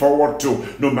looking forward to,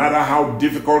 no matter how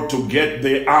difficult to get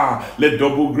they are, let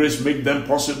double grace make them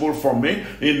possible for me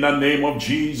in the name of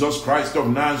Jesus Christ of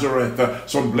Nazareth.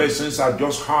 Some blessings are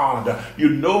just hard. You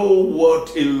know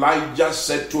what Elijah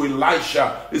said to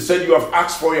Elisha? He said, you have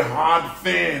asked for a hard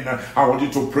thing. I want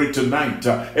you to pray tonight.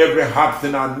 Every hard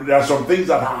thing, and there are some things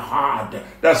that are hard.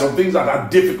 There are some things that are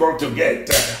difficult to get.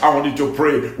 I want you to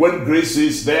pray. When grace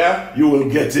is there, you will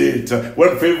get it.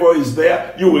 When favor is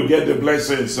there, you will get the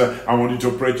blessings. I want you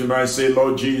to pray tonight. Say,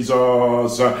 Lord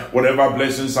Jesus, whatever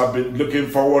blessings I've been looking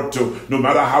forward to, no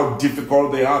matter how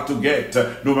difficult they are to get,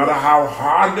 no matter how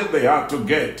hard they are to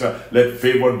get, let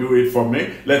favor do it for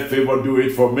me. Let favor do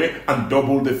it for me, and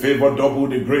double the favor, double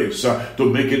the grace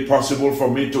to make it possible for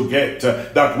me to get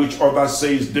that which others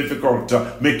say is difficult.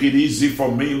 Make it easy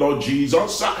for me, Lord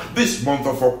Jesus. This month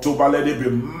of October, let it be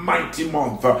a mighty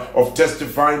month of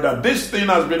testifying that this thing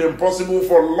has been impossible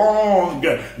for long.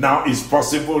 Now it's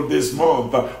possible this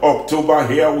month. October,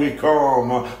 here we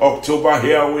come. October,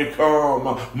 here we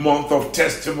come. Month of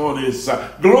testimonies.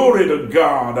 Glory to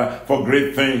God for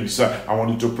great things. I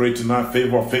want you to pray tonight.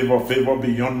 Favor, favor, favor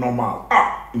beyond normal.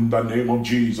 In the name of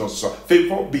Jesus.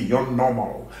 Favor beyond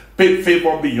normal.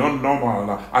 Favor beyond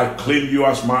normal. I claim you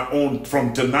as my own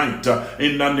from tonight.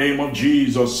 In the name of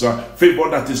Jesus. Favor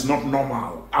that is not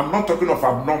normal. I'm not talking of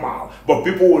abnormal, but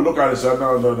people will look at it and say,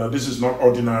 no, this is not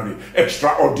ordinary.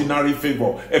 Extraordinary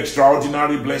favor,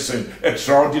 extraordinary blessing,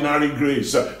 extraordinary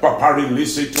grace. Papa,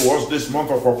 release it to us this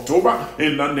month of October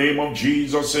in the name of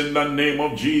Jesus, in the name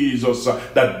of Jesus.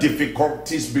 That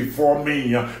difficulties before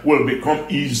me will become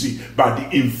easy by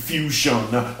the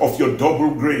infusion of your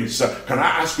double grace. Can I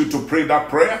ask you to pray that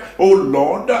prayer? Oh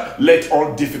Lord, let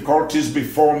all difficulties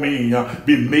before me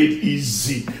be made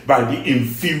easy by the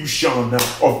infusion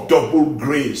of double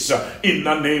grace in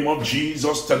the name of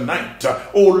Jesus tonight.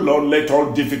 Oh Lord, let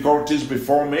all difficulties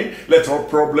before me, let all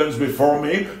problems before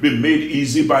me be made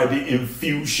easy by the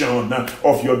infusion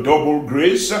of your double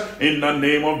grace in the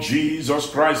name of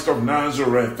Jesus Christ of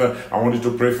Nazareth. I want you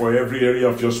to pray for every area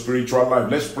of your spiritual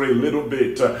life. Let's pray a little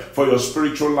bit for your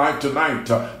spiritual life tonight,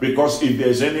 because if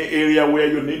there's any area where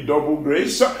you need double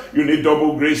grace, you need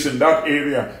double grace in that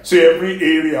area. Say every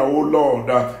area, oh Lord,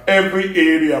 every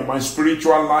area, my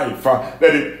spiritual life,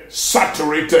 that it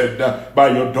saturated by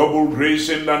your double grace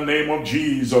in the name of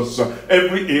Jesus.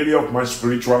 Every area of my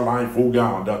spiritual life, oh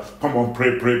God, come on,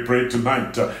 pray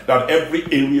tonight that every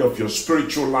area of your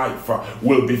spiritual life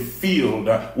will be filled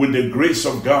with the grace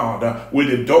of God, with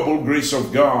the double grace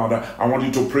of God. I want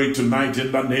you to pray tonight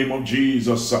in the name of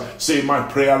Jesus. Say, my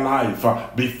prayer life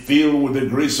be filled with the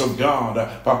grace of God.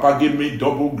 Papa, give me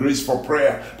double grace for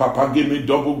prayer. Papa, give me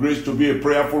double grace to be a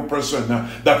prayerful person,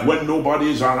 that when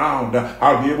nobody is around,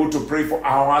 I'll be able to pray for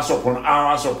hours upon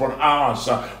hours upon hours.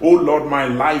 Oh Lord, my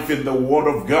life in the Word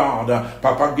of God.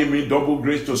 Papa, give me double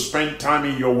grace to spend time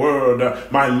in your Word.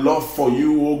 My love for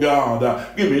you, oh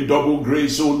God. Give me double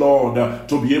grace, oh Lord,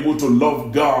 to be able to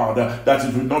love God, that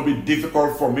it will not be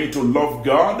difficult for me to love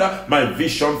God. My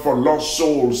vision for lost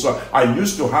souls. I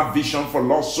used to have vision for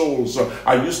lost souls.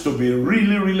 I used to be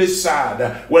really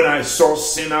sad when I saw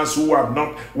sinners who are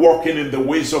not walking in the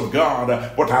ways of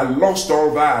God, but I lost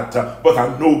all that. But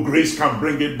I know grace can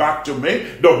bring it back to me.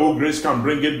 Double grace can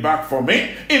bring it back for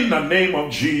me. In the name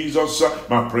of Jesus,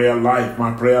 my prayer life,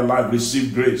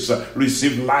 receive grace.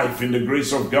 Receive life in the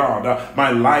grace of God.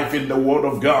 My life in the Word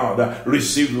of God.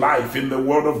 Receive life in the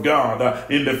Word of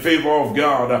God. In the favor of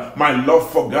God. My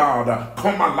love for God.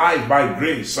 Come alive by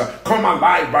grace. Come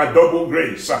alive by double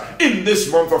grace. In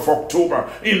this month of October.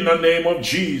 In the name of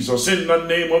Jesus. In the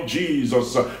name of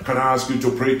Jesus. Can I ask you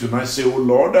to pray tonight? Say, oh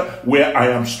Lord, where I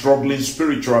am struggling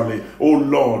spiritually, oh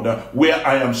Lord, where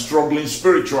I am struggling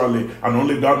spiritually, and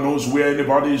only God knows where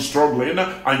anybody is struggling,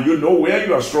 and you know where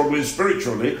you are struggling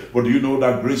spiritually, but do you know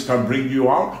that grace can bring you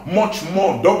out? Much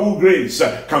more, double grace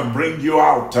can bring you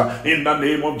out in the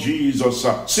name of Jesus.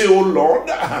 Say, oh Lord,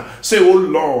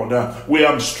 where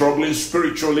I'm struggling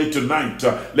spiritually tonight,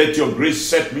 let your grace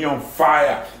set me on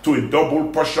fire to a double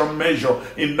portion measure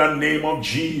in the name of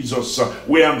Jesus.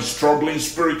 Where I'm struggling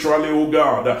spiritually, oh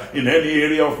God, in any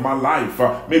area of my life,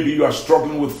 maybe you are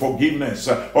struggling with forgiveness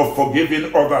or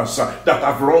forgiving others that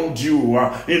have wronged you.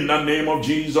 In the name of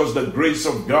Jesus, the grace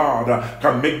of God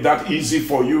can make that easy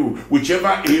for you.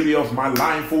 Whichever area of my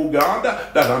life, oh God,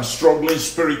 that I'm struggling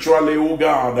spiritually, oh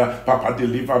God, Papa,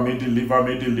 deliver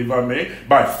me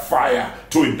by fire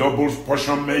to a double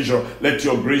portion measure. Let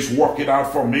your grace work it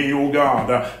out for me, oh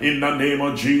God. In the name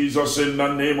of Jesus, in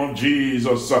the name of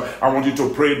Jesus, I want you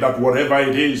to pray that whatever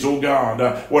it is, oh God,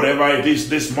 whatever it is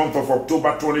this month of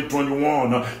October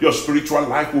 2021, your spiritual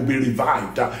life will be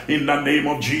revived. In the name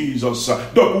of Jesus,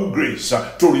 double grace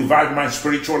to revive my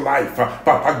spiritual life.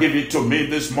 Papa, give it to me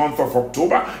this month of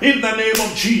October. In the name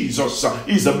of Jesus,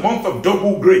 is a month of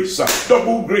double grace that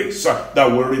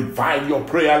will revive your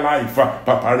prayer life.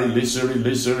 Papa, release it. In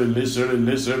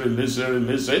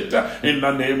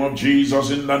the name of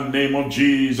Jesus, in the name of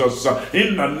Jesus,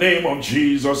 in the name of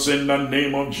Jesus, in the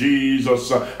name of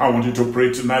Jesus. I want you to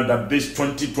pray tonight that this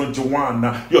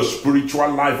 2021, your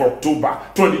spiritual life, October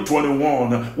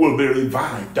 2021, will be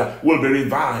revived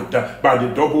by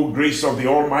the double grace of the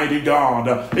Almighty God.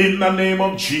 In the name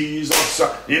of Jesus,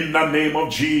 in the name of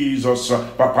Jesus.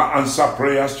 Papa, answer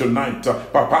prayers tonight.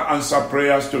 Papa, answer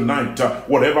prayers tonight.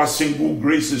 Whatever single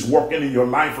grace is working in your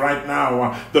life right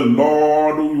now, the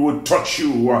Lord will touch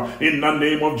you in the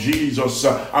name of Jesus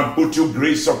and put you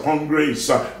grace upon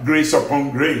grace, grace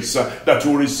upon grace, that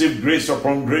you will receive grace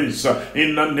upon grace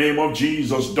in the name of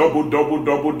Jesus. Double.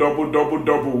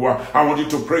 I want you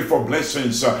to pray for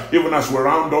blessings even as we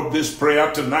round up this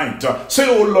prayer tonight. Say,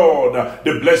 oh Lord,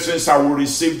 the blessings I will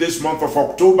receive this month of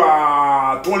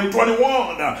October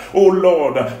 2021, oh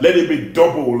Lord, let it be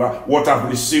double what I've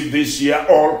received this year,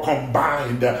 all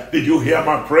combined. Did you hear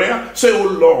my prayer? Say, oh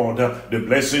Lord, the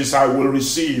blessings I will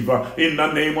receive in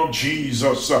the name of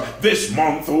Jesus this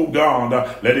month, oh God,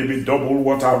 let it be double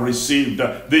what I've received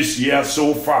this year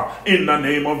so far in the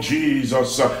name of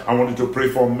Jesus. I want you to pray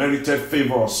for merited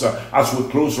favors as we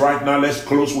close right now. Let's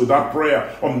close with that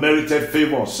prayer. Unmerited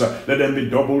favors, let them be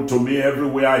doubled to me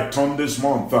everywhere I turn this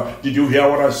month. Did you hear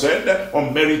what I said?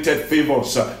 Unmerited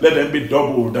favors, let them be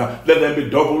doubled. Let them be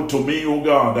doubled to me, oh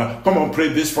God. Come on, pray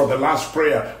this for the last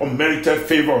prayer. Unmerited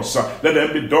favors, let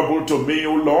them be doubled to me,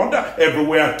 oh Lord,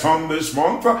 everywhere I turn this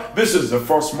month. This is the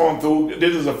first month,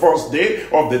 this is the first day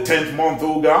of the 10th month,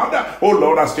 oh God. Oh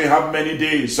Lord, I still have many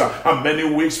days and many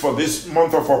weeks for this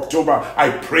month of October. I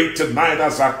pray tonight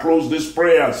as I close these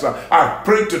prayers. I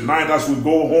pray tonight as we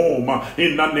go home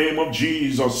in the name of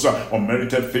Jesus.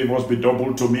 Unmerited favors be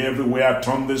doubled to me everywhere I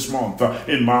turn this month.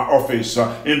 In my office,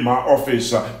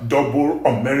 double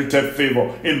unmerited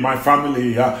favor. In my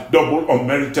family, double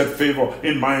unmerited favor.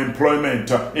 In my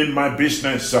employment, in my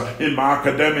business, in my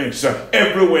academics,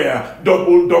 everywhere,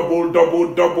 double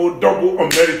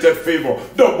unmerited favor.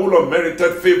 Double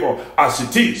unmerited favor as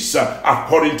it is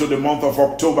according to the month of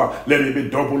October. Let it be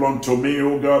double unto me,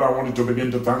 oh God. I want you to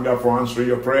begin to thank God for answering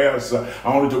your prayers. I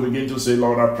want you to begin to say,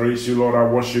 Lord, I praise you, Lord, I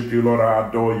worship you, Lord, I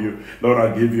adore you, Lord,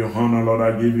 I give you honor, Lord,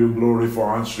 I give you glory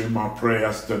for answering my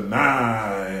prayers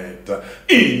tonight.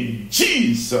 In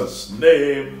Jesus'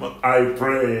 name I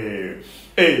pray.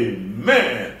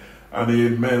 Amen and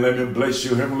amen. Let me bless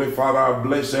you, Heavenly Father. I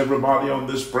bless everybody on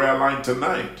this prayer line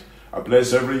tonight. I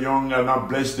bless every young and I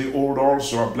bless the old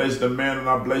also. I bless the men and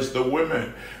I bless the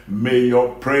women. May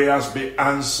your prayers be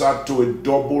answered to a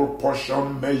double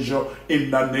portion measure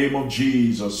in the name of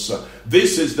Jesus.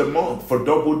 This is the month for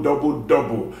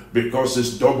double, because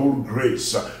it's double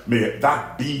grace. May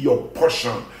that be your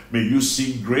portion. May you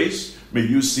see grace. May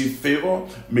you see favor.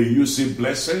 May you see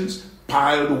blessings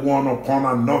piled one upon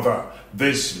another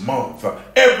this month.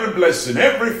 Every blessing,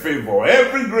 every favor,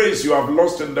 every grace you have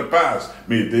lost in the past,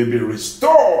 may they be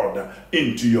restored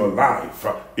into your life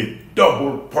in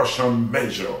double portion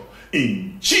measure.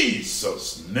 In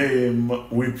Jesus' name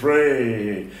we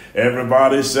pray.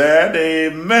 Everybody said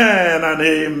amen and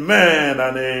amen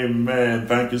and amen.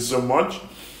 Thank you so much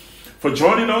for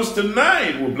joining us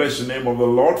tonight. We bless the name of the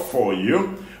Lord for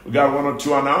you. We got one or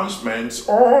two announcements.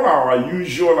 All our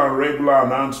usual and regular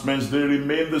announcements, they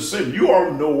remain the same. You all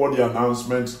know what the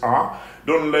announcements are.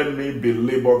 Don't let me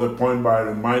belabor the point by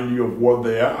reminding you of what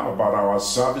they are about our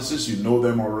services. You know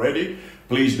them already.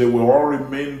 Please, they will all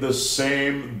remain the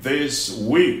same this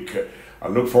week. I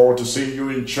look forward to seeing you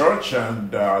in church,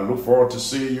 and I look forward to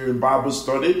seeing you in Bible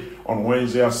study on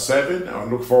Wednesday at 7. I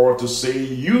look forward to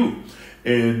seeing you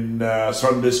in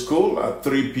Sunday school at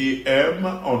 3 p.m.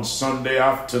 on Sunday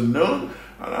afternoon.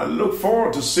 And I look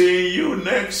forward to seeing you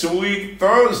next week,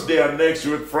 Thursday, and next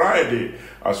week, Friday,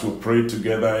 as we pray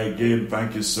together again.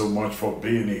 Thank you so much for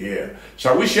being here.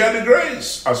 Shall we share the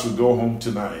grace as we go home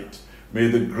tonight? May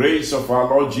the grace of our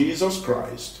Lord Jesus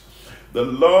Christ, the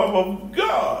love of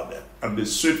God, and the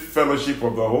sweet fellowship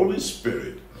of the Holy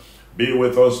Spirit be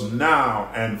with us now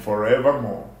and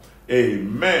forevermore.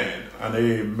 Amen and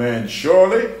amen.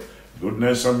 Surely,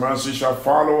 goodness and mercy shall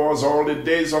follow us all the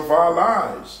days of our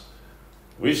lives.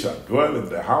 We shall dwell in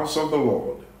the house of the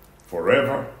Lord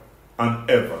forever and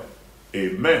ever.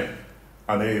 Amen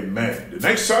and amen. The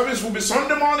next service will be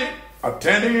Sunday morning at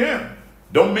 10 a.m.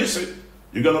 Don't miss it.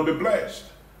 You're going to be blessed.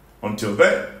 Until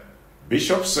then,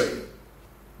 Bishop said,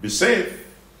 be safe